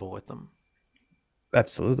possible with them.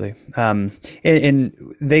 Absolutely. And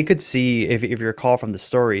they could see, if you recall from the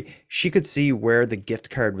story, she could see where the gift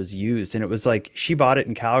card was used. And it was like she bought it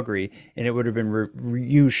in Calgary and it would have been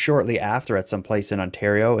reused shortly after at some place in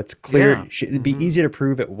Ontario. It's clear. It'd be easy to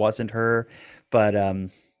prove it wasn't her. But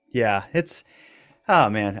yeah, oh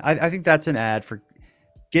man, I think that's an ad for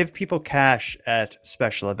give people cash at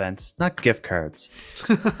special events, not gift cards.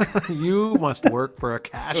 You must work for a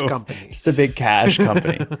cash company. Just a big cash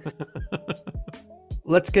company.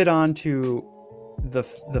 Let's get on to the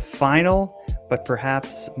final, but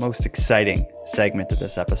perhaps most exciting segment of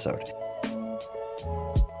this episode.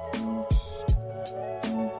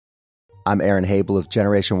 I'm Aaron Habel of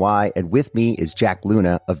Generation Y, and with me is Jack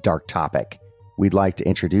Luna of Dark Topic. We'd like to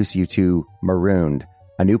introduce you to Marooned,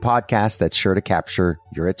 a new podcast that's sure to capture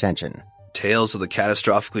your attention. Tales of the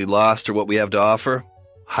catastrophically lost are what we have to offer.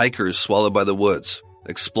 Hikers swallowed by the woods.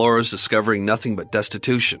 Explorers discovering nothing but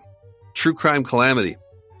destitution. True crime calamity.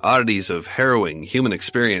 Oddities of harrowing human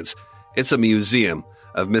experience. It's a museum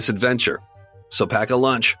of misadventure. So pack a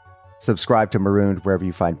lunch. Subscribe to Marooned wherever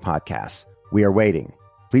you find podcasts. We are waiting.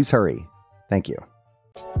 Please hurry. Thank you.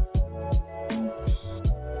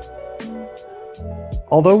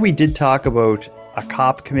 Although we did talk about a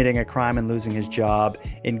cop committing a crime and losing his job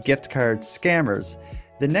and gift card scammers,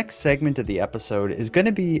 the next segment of the episode is going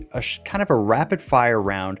to be a kind of a rapid fire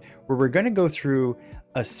round where we're going to go through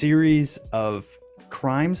a series of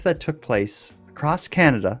crimes that took place across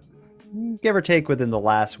Canada, give or take within the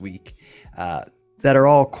last week, that are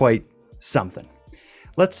all quite something.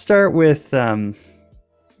 Let's start with, let's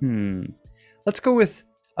go with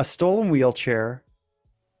a stolen wheelchair,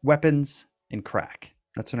 weapons, and crack.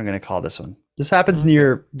 That's what I'm going to call this one. This happens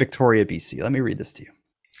near Victoria, BC. Let me read this to you.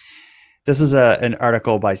 This is an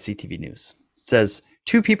article by CTV News. It says,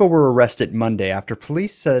 2 people were arrested Monday after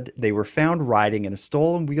police said they were found riding in a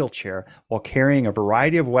stolen wheelchair while carrying a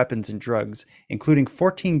variety of weapons and drugs, including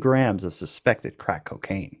 14 grams of suspected crack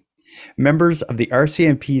cocaine. Members of the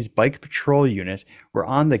RCMP's Bike Patrol Unit were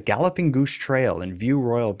on the Galloping Goose Trail in View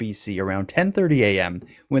Royal, BC around 10:30 a.m.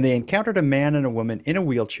 when they encountered a man and a woman in a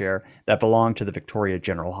wheelchair that belonged to the Victoria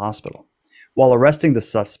General Hospital. While arresting the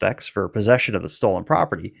suspects for possession of the stolen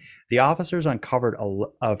property, the officers uncovered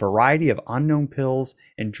a variety of unknown pills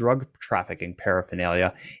and drug trafficking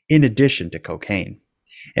paraphernalia in addition to cocaine.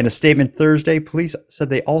 In a statement Thursday, police said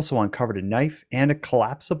they also uncovered a knife and a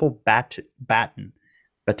collapsible baton.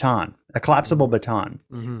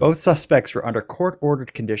 Mm-hmm. Both suspects were under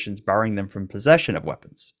court-ordered conditions barring them from possession of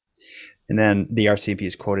weapons. And then the RCMP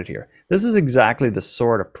is quoted here. This is exactly the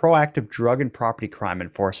sort of proactive drug and property crime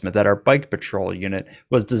enforcement that our Bike Patrol unit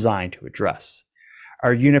was designed to address.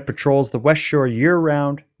 Our unit patrols the West Shore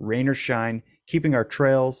year-round, rain or shine, keeping our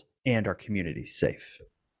trails and our communities safe.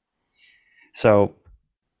 So,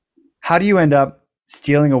 how do you end up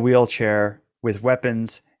stealing a wheelchair with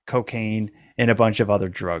weapons, cocaine, and a bunch of other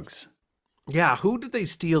drugs? Yeah, who did they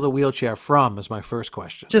steal the wheelchair from is my first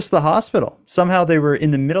question. Just the hospital. Somehow they were in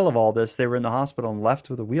the middle of all this. They were in the hospital and left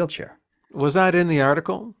with a wheelchair. Was that in the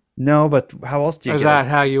article? No, but how else do you Is that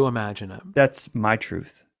how you imagine it? That's my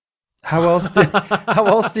truth. How else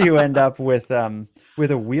do you end up with a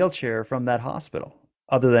wheelchair from that hospital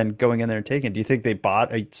other than going in there and taking it? Do you think they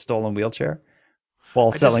bought a stolen wheelchair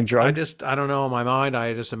while selling drugs? I don't know. In my mind,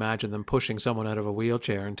 I just imagine them pushing someone out of a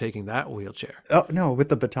wheelchair and taking that wheelchair. Oh, no, with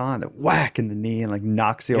the baton that whack in the knee and like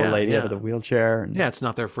knocks the old lady out of the wheelchair. Yeah, it's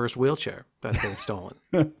not their first wheelchair that they've stolen.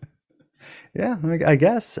 Yeah, I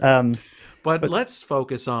guess. But let's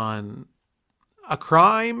focus on a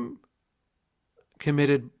crime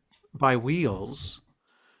committed by wheels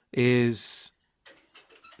is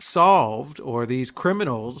solved, or these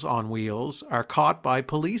criminals on wheels are caught by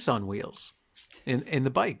police on wheels. In the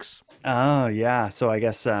bikes. Oh, yeah. So I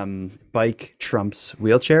guess bike trumps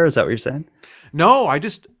wheelchair. Is that what you're saying? No,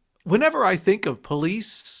 whenever I think of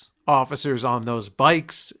police officers on those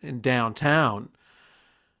bikes in downtown,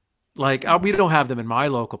 like we don't have them in my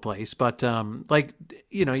local place, but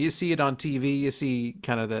you see it on TV, you see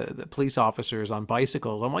kind of the police officers on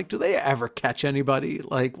bicycles. I'm like, do they ever catch anybody?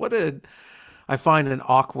 Like I find an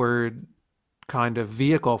awkward kind of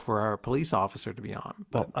vehicle for our police officer to be on.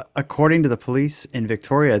 Well, according to the police in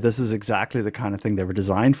Victoria, this is exactly the kind of thing they were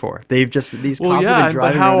designed for. They've just these cops have been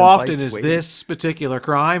driving but how around in often bikes is waiting. this particular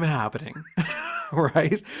crime happening?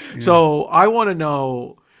 Right? So I want to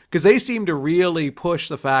know, because they seem to really push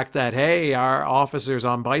the fact that, hey, our officers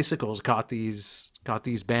on bicycles caught these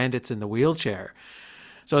bandits in the wheelchair.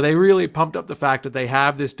 So they really pumped up the fact that they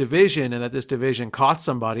have this division and that this division caught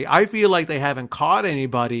somebody. I feel like they haven't caught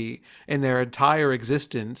anybody in their entire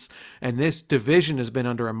existence. And this division has been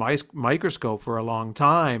under a microscope for a long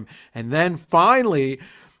time. And then finally,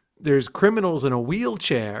 there's criminals in a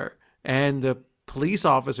wheelchair, and the police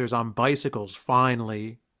officers on bicycles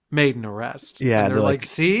finally made an arrest. Yeah, and they're like,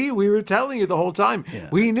 see, we were telling you the whole time. Yeah.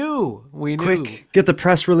 We knew. Quick, get the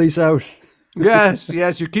press release out. Yes,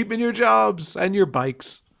 you're keeping your jobs and your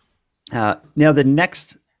bikes. Now, the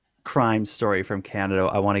next crime story from Canada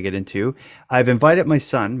I want to get into, I've invited my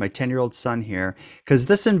son, my 10-year-old son here, because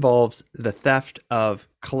this involves the theft of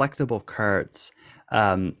collectible cards,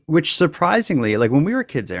 which surprisingly, like when we were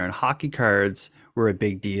kids, Aaron, hockey cards were a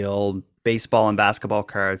big deal, baseball and basketball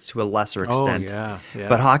cards to a lesser extent. Oh, yeah.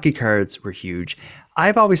 But hockey cards were huge.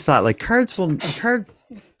 I've always thought like cards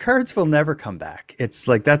will never come back. It's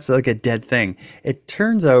like that's like a dead thing. It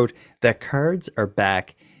turns out that cards are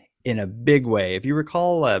back in a big way. If you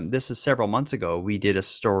recall, this is several months ago, we did a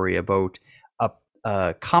story about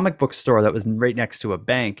a comic book store that was right next to a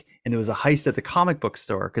bank, and there was a heist at the comic book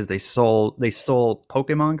store because they stole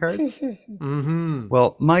Pokemon cards. Mm-hmm.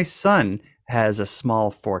 Well, my son has a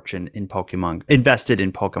small fortune in invested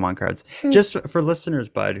in Pokemon cards. Just for listeners,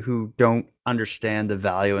 Bud, who don't understand the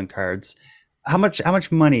value in cards, how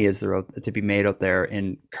much money is there to be made out there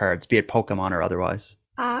in cards, be it Pokemon or otherwise?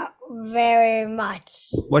 Very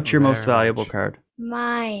much. What's your most valuable card?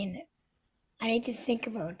 Mine. I need to think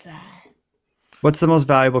about that. What's the most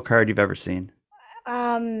valuable card you've ever seen?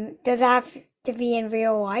 Does it have to be in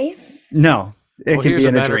real life? No, it can be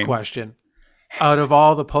in a better dream. question. Out of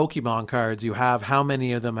all the Pokemon cards you have, how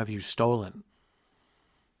many of them have you stolen?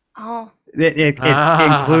 Oh. It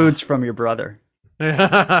includes from your brother.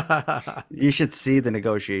 You should see the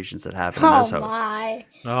negotiations that happen in this house.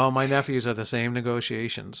 My nephews are the same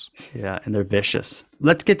negotiations. Yeah, and they're vicious.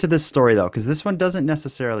 Let's get to this story though, because this one doesn't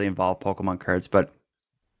necessarily involve Pokemon cards, but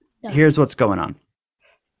here's what's going on.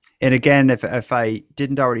 And again, if I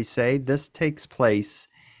didn't already say, this takes place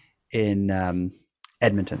in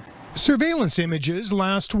Edmonton. Surveillance images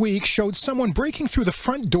last week showed someone breaking through the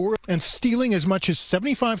front door and stealing as much as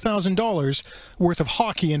 $75,000 worth of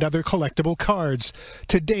hockey and other collectible cards.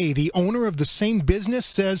 Today, the owner of the same business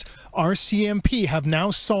says RCMP have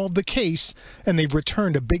now solved the case and they've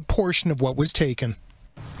returned a big portion of what was taken.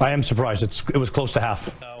 I am surprised. It was close to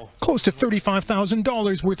half. Close to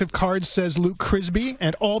 $35,000 worth of cards, says Luke Crisby,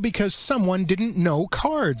 and all because someone didn't know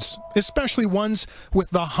cards, especially ones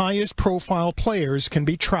with the highest profile players can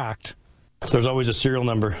be tracked. There's always a serial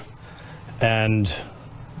number, and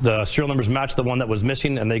the serial numbers matched the one that was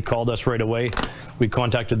missing, and they called us right away. We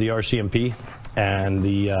contacted the RCMP, and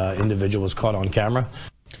the individual was caught on camera.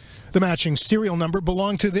 The matching serial number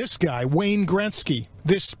belonged to this guy, Wayne Gretzky.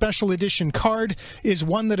 This special edition card is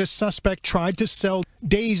one that a suspect tried to sell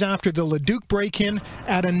days after the Leduc break-in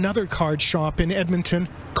at another card shop in Edmonton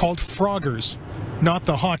called Frogger's. Not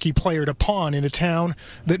the hockey player to pawn in a town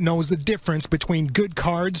that knows the difference between good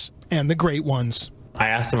cards and the great ones. I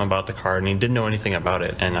asked him about the card and he didn't know anything about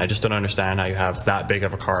it, and I just don't understand how you have that big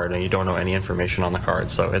of a card and you don't know any information on the card,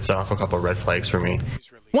 so it set off a couple of red flags for me.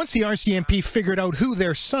 Once the RCMP figured out who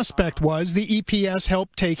their suspect was, the EPS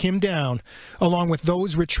helped take him down. Along with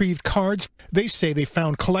those retrieved cards, they say they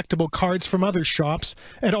found collectible cards from other shops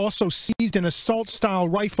and also seized an assault-style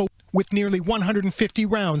rifle with nearly 150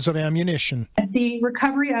 rounds of ammunition. The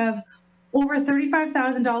recovery of over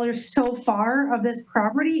 $35,000 so far of this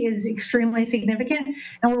property is extremely significant,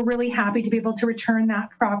 and we're really happy to be able to return that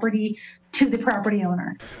property to the property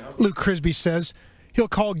owner. Luke Crisby says he'll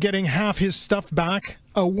call getting half his stuff back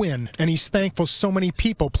a win, and he's thankful so many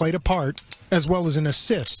people played a part, as well as an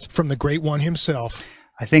assist from the Great One himself.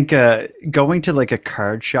 I think going to like a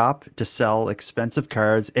card shop to sell expensive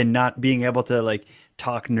cards and not being able to like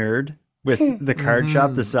talk nerd with the card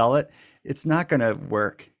shop to sell it, it's not going to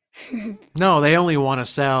work. No, they only want to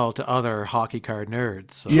sell to other hockey card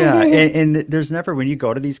nerds. So. Yeah, and there's never, when you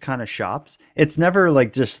go to these kind of shops, it's never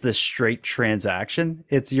like just this straight transaction.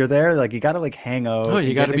 It's you're there, like you got to like hang out. Oh,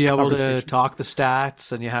 you got to be able to talk the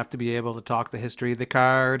stats, and you have to be able to talk the history of the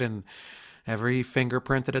card and every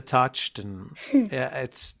fingerprint that it touched, and yeah,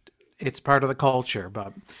 it's part of the culture.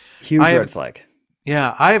 But huge red flag.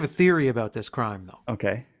 Yeah, I have a theory about this crime though.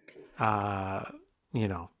 Okay. You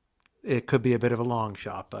know, it could be a bit of a long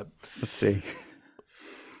shot, but let's see.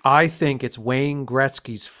 I think it's Wayne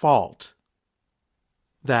Gretzky's fault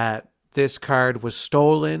that this card was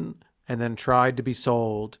stolen and then tried to be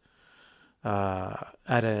sold at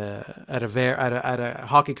a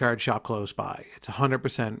hockey card shop close by. It's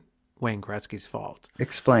 100% Wayne Gretzky's fault.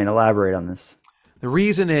 Explain, elaborate on this. The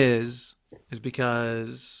reason is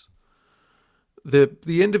because the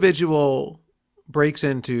individual breaks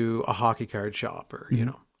into a hockey card shop or, you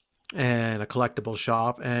know, and a collectible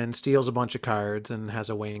shop and steals a bunch of cards and has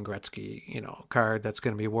a Wayne Gretzky, you know, card that's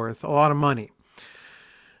going to be worth a lot of money.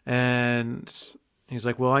 And he's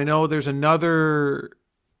like, well, I know there's another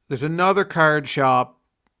card shop,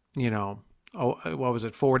 you know, what was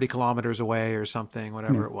it, 40 kilometers away or something,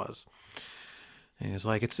 whatever it was. And he's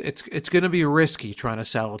like, it's going to be risky trying to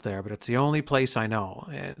sell it there, but it's the only place I know.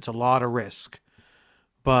 It's a lot of risk.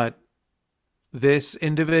 But this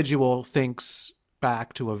individual thinks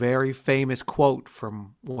back to a very famous quote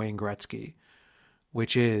from Wayne Gretzky,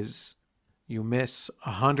 which is, you miss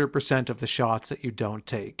 100% of the shots that you don't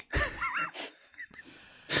take.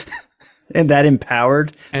 And that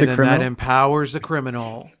empowered and the criminal? That empowers the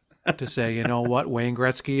criminal to say, you know what, Wayne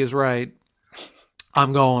Gretzky is right.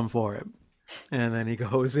 I'm going for it. And then he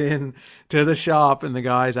goes in to the shop and the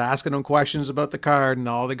guy's asking him questions about the card, and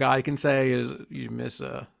all the guy can say is, you miss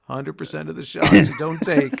 100% of the shots you don't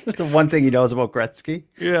take. That's the one thing he knows about Gretzky.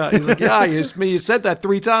 Yeah, he's like, yeah, you said that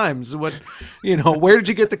 3 times. What, you know, where did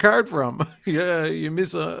you get the card from? Yeah, you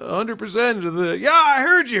miss 100% of the. Yeah, I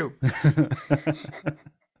heard you.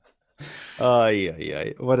 Yeah,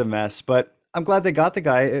 what a mess. But I'm glad they got the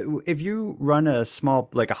guy. If you run a small,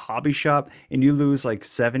 like a hobby shop, and you lose like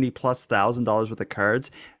 $70,000+ worth of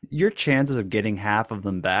cards, your chances of getting half of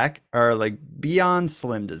them back are like beyond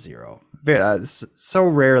slim to zero. So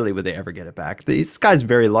rarely would they ever get it back. This guy's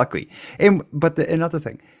very lucky. But another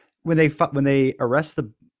thing, when they arrest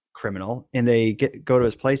the criminal and they go to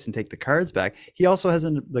his place and take the cards back, he also has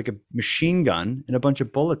a machine gun and a bunch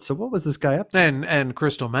of bullets. So what was this guy up to? And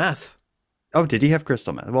crystal meth. Oh, did he have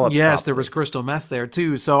crystal meth? Well, yes, probably. There was crystal meth there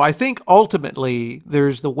too. So I think ultimately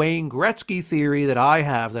there's the Wayne Gretzky theory that I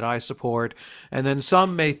have that I support, and then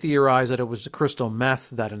some may theorize that it was the crystal meth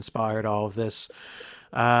that inspired all of this.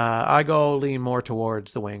 I lean more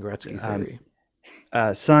towards the Wayne Gretzky theory.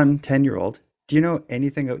 Son, 10-year-old. Do you know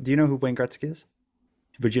anything? Do you know who Wayne Gretzky is?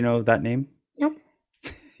 Would you know that name? Nope.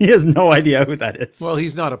 He has no idea who that is. Well,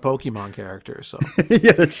 he's not a Pokemon character, so.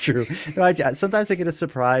 Yeah, that's true. No, sometimes I get a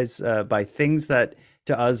surprise by things that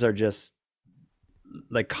to us are just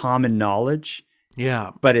like common knowledge. Yeah.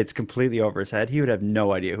 But it's completely over his head. He would have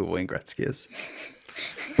no idea who Wayne Gretzky is.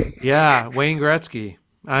 Yeah, Wayne Gretzky.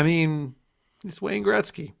 I mean, it's Wayne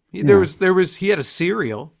Gretzky. He had a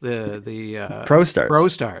cereal, the Pro Stars. Pro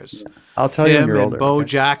Stars. Yeah. I'll tell you when you're older. Bo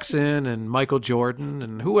Jackson and Michael Jordan,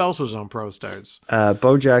 and who else was on Pro Stars?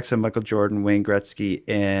 Bo Jackson, Michael Jordan, Wayne Gretzky,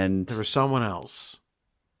 and there was someone else.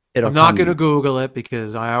 I'm not going to Google it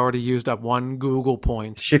because I already used up one Google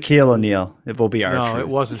point. Shaquille O'Neal. It will be our No, truth. it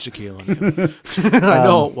wasn't Shaquille O'Neal. I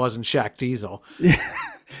know it wasn't Shaq Diesel.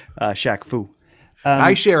 Shaq Fu.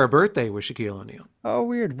 I share a birthday with Shaquille O'Neal. Oh,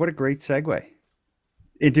 weird. What a great segue.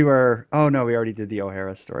 Into our, oh no, we already did the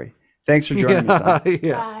O'Hara story. Thanks for joining me, son.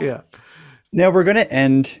 Yeah. Now we're going to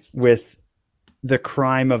end with the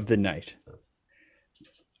crime of the night.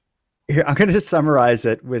 Here, I'm going to summarize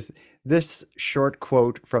it with this short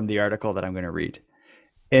quote from the article that I'm going to read.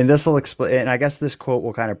 And this will explain, and I guess this quote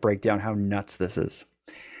will kind of break down how nuts this is.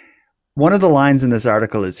 One of the lines in this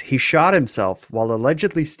article is, he shot himself while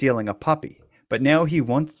allegedly stealing a puppy, but now he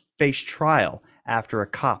once faced trial after a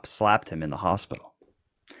cop slapped him in the hospital.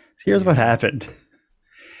 Here's what happened.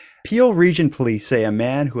 Peel Region Police say a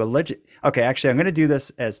man who Okay, actually, I'm going to do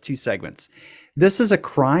this as 2 segments. This is a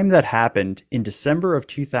crime that happened in December of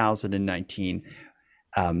 2019.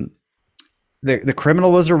 The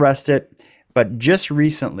criminal was arrested, but just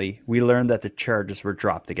recently we learned that the charges were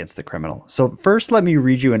dropped against the criminal. So first, let me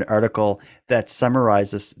read you an article that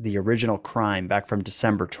summarizes the original crime back from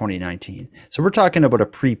December 2019. So we're talking about a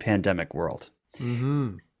pre-pandemic world.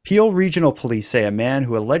 Mm-hmm. Peel Regional Police say a man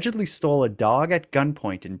who allegedly stole a dog at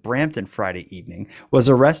gunpoint in Brampton Friday evening was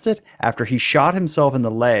arrested after he shot himself in the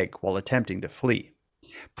leg while attempting to flee.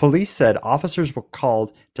 Police said officers were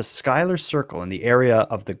called to Schuyler Circle in the area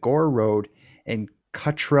of the Gore Road and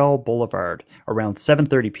Cottrell Boulevard around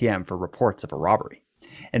 7:30 p.m. for reports of a robbery.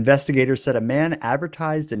 Investigators said a man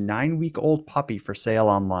advertised a 9-week-old puppy for sale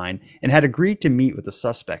online and had agreed to meet with the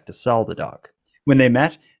suspect to sell the dog. When they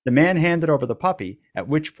met, the man handed over the puppy, at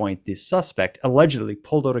which point the suspect allegedly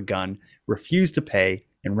pulled out a gun, refused to pay,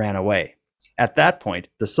 and ran away. At that point,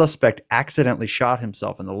 the suspect accidentally shot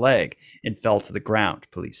himself in the leg and fell to the ground,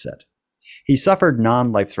 police said. He suffered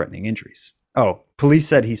non-life-threatening injuries. Police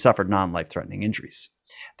said he suffered non-life-threatening injuries.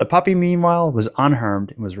 The puppy, meanwhile, was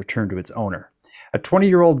unharmed and was returned to its owner. A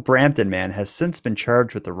 20-year-old Brampton man has since been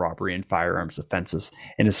charged with the robbery and firearms offenses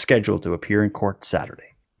and is scheduled to appear in court Saturday.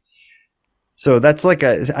 So that's like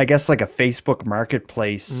I guess like a Facebook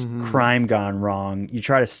marketplace crime gone wrong. You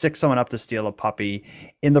try to stick someone up to steal a puppy.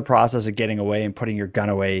 In the process of getting away and putting your gun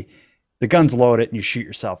away, the gun's loaded and you shoot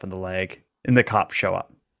yourself in the leg and the cops show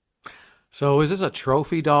up. So is this a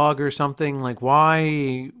trophy dog or something? Like,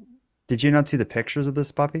 why? Did you not see the pictures of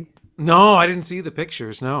this puppy? No, I didn't see the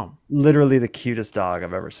pictures, no. Literally the cutest dog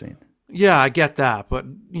I've ever seen. Yeah, I get that. But,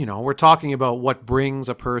 we're talking about what brings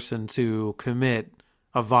a person to commit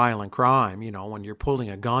a violent crime, when you're pulling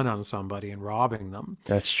a gun on somebody and robbing them.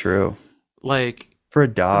 That's true. Like, for a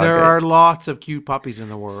dog, there are lots of cute puppies in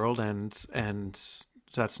the world, and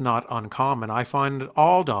that's not uncommon. I find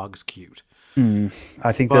all dogs cute.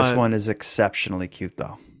 I think this one is exceptionally cute,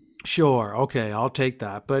 though. Sure. Okay, I'll take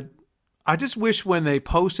that. But I just wish when they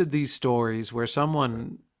posted these stories where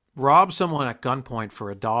someone robbed someone at gunpoint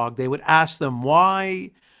for a dog, they would ask them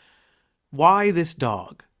why this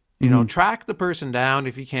dog? Track the person down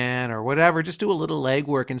if you can or whatever. Just do a little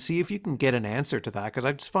legwork and see if you can get an answer to that. Because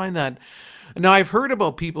I just find that... Now, I've heard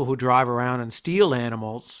about people who drive around and steal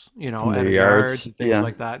animals, at yards and things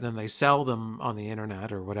like that, and then they sell them on the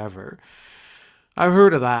internet or whatever. I've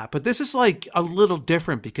heard of that. But this is like a little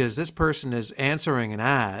different because this person is answering an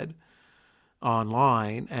ad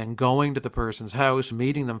online and going to the person's house,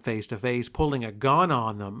 meeting them face to face, pulling a gun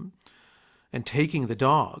on them, and taking the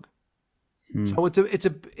dog. So it's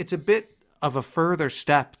a bit of a further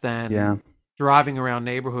step than driving around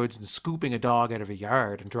neighborhoods and scooping a dog out of a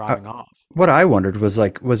yard and driving off. What I wondered was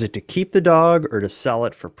was it to keep the dog or to sell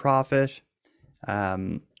it for profit?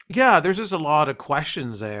 Yeah, there's just a lot of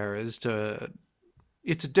questions there as to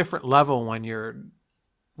it's a different level when you're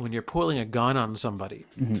pulling a gun on somebody.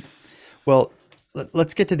 Well,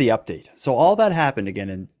 let's get to the update. So all that happened again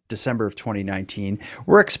in December of 2019.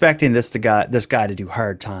 We're expecting this guy to do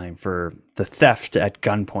hard time for the theft at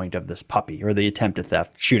gunpoint of this puppy, or the attempted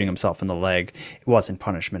theft, shooting himself in the leg. It wasn't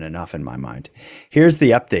punishment enough in my mind. Here's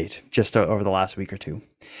the update just over the last week or two.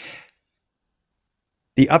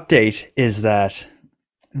 The update is that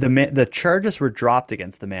the charges were dropped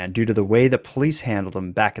against the man due to the way the police handled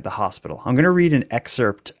him back at the hospital. I'm going to read an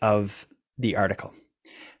excerpt of the article.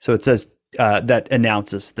 So it says that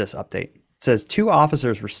announces this update. It says 2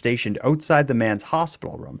 officers were stationed outside the man's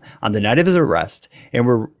hospital room on the night of his arrest and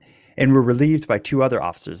were relieved by 2 other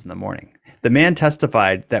officers in the morning. The man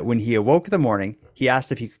testified that when he awoke in the morning, he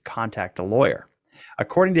asked if he could contact a lawyer.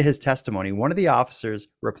 According to his testimony, one of the officers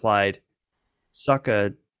replied, "Suck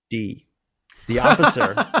a D." The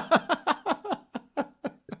officer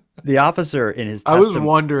in his testimony... I was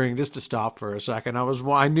wondering, just to stop for a second,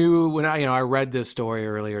 I knew when I read this story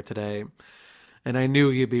earlier today, and I knew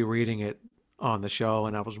you'd be reading it on the show,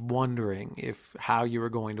 and I was wondering how you were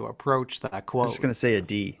going to approach that quote. I was just going to say a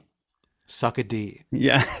D. Suck a D.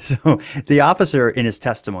 Yeah. So the officer in his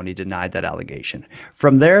testimony denied that allegation.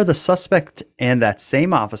 From there, the suspect and that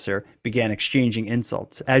same officer began exchanging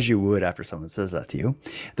insults, as you would after someone says that to you.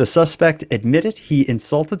 The suspect admitted he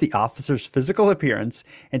insulted the officer's physical appearance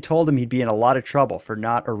and told him he'd be in a lot of trouble for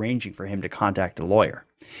not arranging for him to contact a lawyer.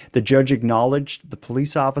 The judge acknowledged the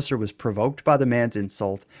police officer was provoked by the man's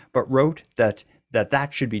insult, but wrote that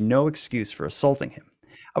should be no excuse for assaulting him.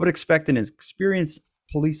 I would expect an experienced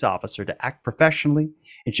police officer to act professionally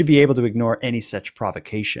and should be able to ignore any such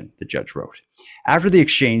provocation, the judge wrote. After the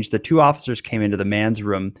exchange, the 2 officers came into the man's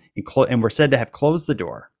room and were said to have closed the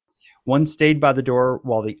door. One stayed by the door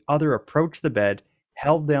while the other approached the bed,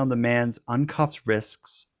 held down the man's uncuffed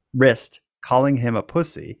wrist, calling him a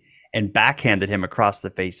pussy, and backhanded him across the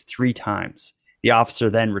face 3 times. The officer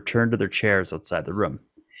then returned to their chairs outside the room.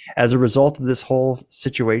 As a result of this whole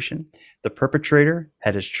situation, the perpetrator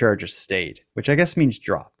had his charges stayed, which I guess means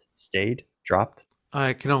dropped. Stayed? Dropped?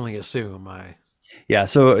 I can only assume. Yeah,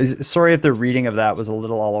 so sorry if the reading of that was a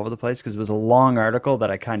little all over the place because it was a long article that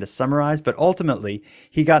I kind of summarized, but ultimately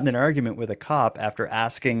he got in an argument with a cop after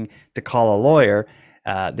asking to call a lawyer.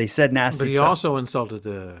 They said nasty stuff. But he also insulted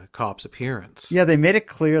the cop's appearance. Yeah, they made it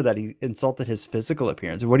clear that he insulted his physical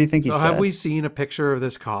appearance. What do you think he said? Have we seen a picture of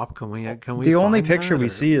this cop? Can we? The only picture we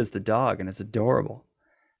see is the dog, and it's adorable.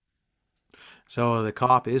 So the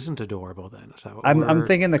cop isn't adorable then? Is that what I'm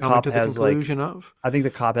thinking the cop has I think the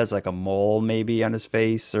cop has like a mole maybe on his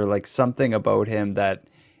face or like something about him that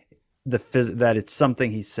it's something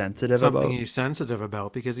he's sensitive about. Something he's sensitive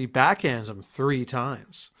about because he backhands him 3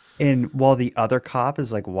 times. And while the other cop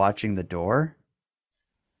is like watching the door,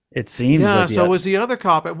 it seems Yeah, like so was the other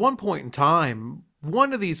cop. At one point in time,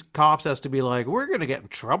 one of these cops has to be like, we're going to get in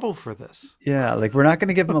trouble for this. yeah, like we're not going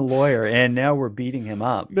to give him a lawyer, and now we're beating him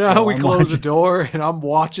up. Now we I'm close the watching- door, and I'm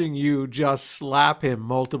watching you just slap him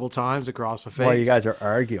multiple times across the face. while you guys are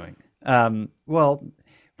arguing. Well,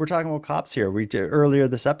 we're talking about cops here. Earlier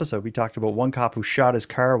this episode, we talked about one cop who shot his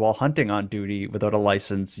car while hunting on duty without a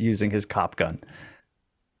license using his cop gun.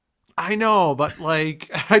 I know, but like,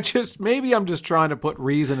 maybe I'm just trying to put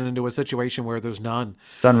reason into a situation where there's none.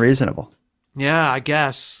 It's unreasonable. Yeah, I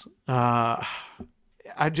guess. I'm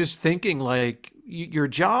just thinking like your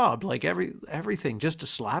job, like everything, just to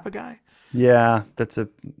slap a guy. Yeah,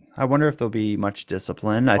 I wonder if there'll be much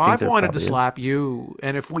discipline. I think I've there wanted to probably is. slap you,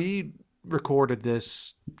 and if we recorded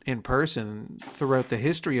this in person throughout the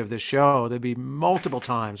history of this show, there'd be multiple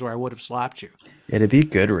times where I would have slapped you. It'd be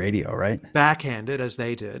good radio, right? Backhanded, as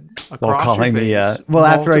they did. While Across calling your me, face, after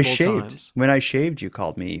I multiple shaved. times. When I shaved, you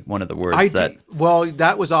called me one of the words Well,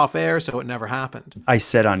 that was off air, so it never happened. I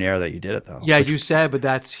said on air that you did it, though. Yeah, you said, but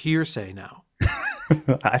that's hearsay now.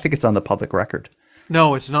 I think it's on the public record.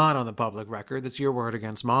 No, it's not on the public record. That's your word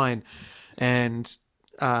against mine. And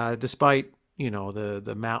despite,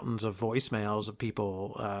 the mountains of voicemails of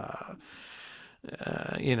people,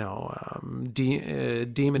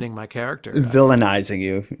 demoning my character. Villainizing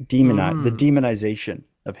you. The demonization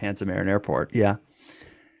of Handsome Aaron Airport. Yeah.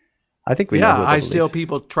 I think we know who they'll believe.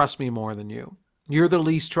 People trust me more than you. You're the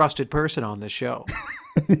least trusted person on this show.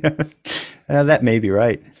 That may be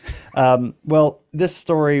right. Well, this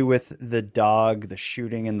story with the dog, the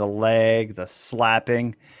shooting in the leg, the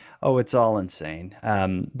slapping, it's all insane.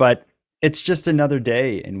 But it's just another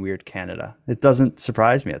day in Weird Canada. It doesn't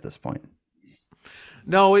surprise me at this point.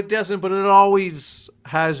 No, it doesn't, but it always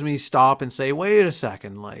has me stop and say, wait a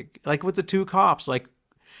second, like with the two cops, like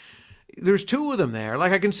there's two of them there.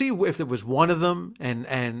 Like I can see if it was one of them and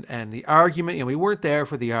the argument, we weren't there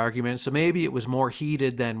for the argument, so maybe it was more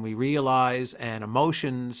heated than we realized and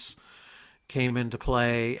emotions came into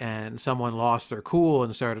play and someone lost their cool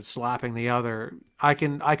and started slapping the other. I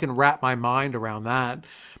can wrap my mind around that.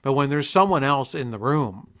 But when there's someone else in the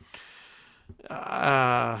room,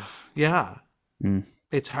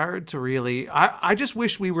 it's hard to really, I just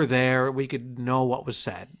wish we were there. We could know what was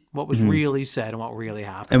said, what was really said and what really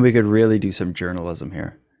happened. And we could really do some journalism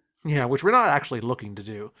here. Yeah, which we're not actually looking to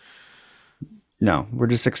do. No, we're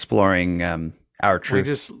just exploring our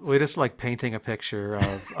truth. We just like painting a picture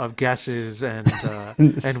of guesses and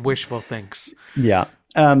wishful thinks. Yeah.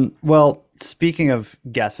 Well, speaking of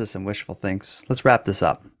guesses and wishful thinks, let's wrap this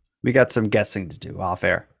up. We got some guessing to do off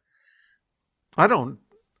air. I don't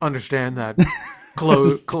understand that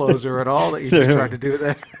closer at all that you just tried to do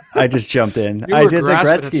there. I just jumped in. You I were did the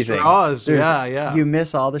grasping Gretzky at thing. straws. Yeah. You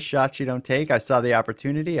miss all the shots you don't take. I saw the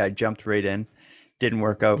opportunity. I jumped right in. Didn't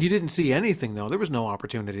work out. You didn't see anything though. There was no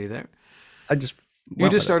opportunity there. You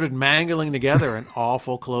just started mangling together an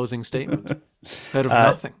awful closing statement out of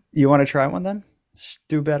nothing. You want to try one then?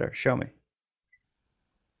 Do better. Show me.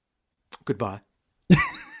 Goodbye.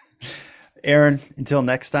 Aaron, until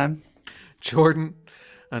next time. Jordan,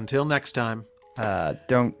 until next time.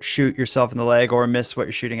 Don't shoot yourself in the leg or miss what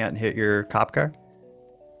you're shooting at and hit your cop car.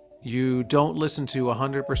 You don't listen to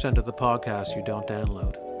 100% of the podcasts you don't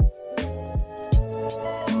download.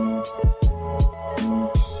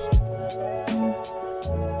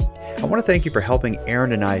 I want to thank you for helping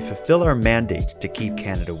Aaron and I fulfill our mandate to keep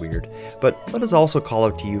Canada weird, but let us also call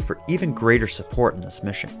out to you for even greater support in this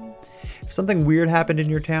mission. If something weird happened in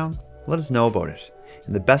your town, let us know about it.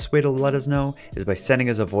 And the best way to let us know is by sending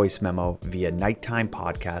us a voice memo via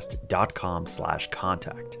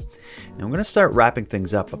nighttimepodcast.com/contact. Now I'm going to start wrapping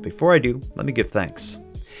things up, but before I do, let me give thanks.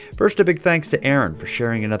 First, a big thanks to Aaron for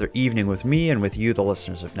sharing another evening with me and with you, the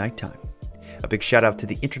listeners of Nighttime. A big shout out to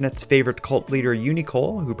the internet's favorite cult leader,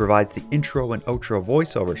 Unicole, who provides the intro and outro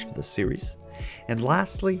voiceovers for this series. And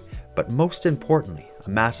lastly, but most importantly, a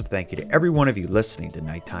massive thank you to every one of you listening to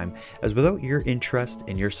Nighttime, as without your interest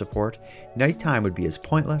and your support, Nighttime would be as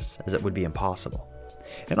pointless as it would be impossible.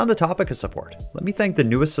 And on the topic of support, let me thank the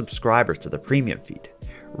newest subscribers to the premium feed,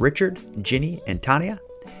 Richard, Ginny, and Tanya.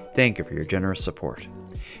 Thank you for your generous support.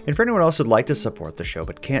 And for anyone else who'd like to support the show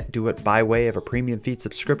but can't do it by way of a premium feed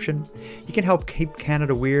subscription, you can help keep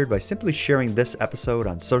Canada weird by simply sharing this episode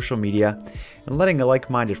on social media and letting your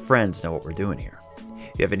like-minded friends know what we're doing here.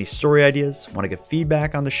 If you have any story ideas, want to give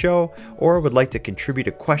feedback on the show, or would like to contribute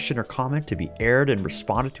a question or comment to be aired and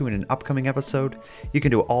responded to in an upcoming episode, you can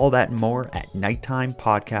do all that and more at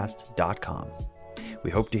nighttimepodcast.com. We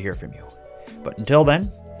hope to hear from you. But until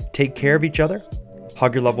then, take care of each other,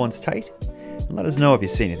 hug your loved ones tight, and and let us know if you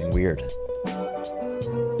see anything weird.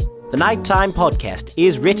 The Nighttime Podcast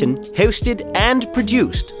is written, hosted, and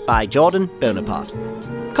produced by Jordan Bonaparte.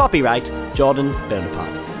 Copyright Jordan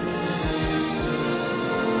Bonaparte.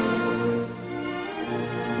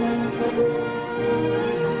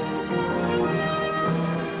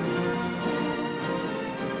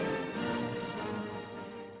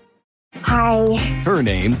 Hi. Her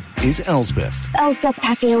name is Elsbeth. Elsbeth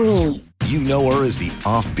Tassioni. You know her as the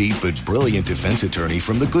offbeat but brilliant defense attorney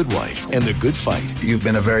from The Good Wife and The Good Fight. You've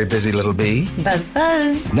been a very busy little bee. Buzz,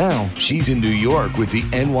 buzz. Now she's in New York with the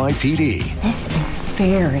NYPD. This is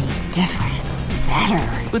very different.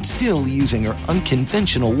 Better. But still using her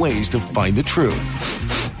unconventional ways to find the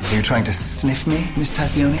truth. Are you trying to sniff me, Miss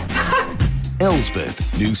Tassioni?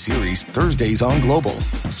 Elsbeth, new series Thursdays on Global.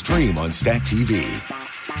 Stream on Stack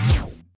TV.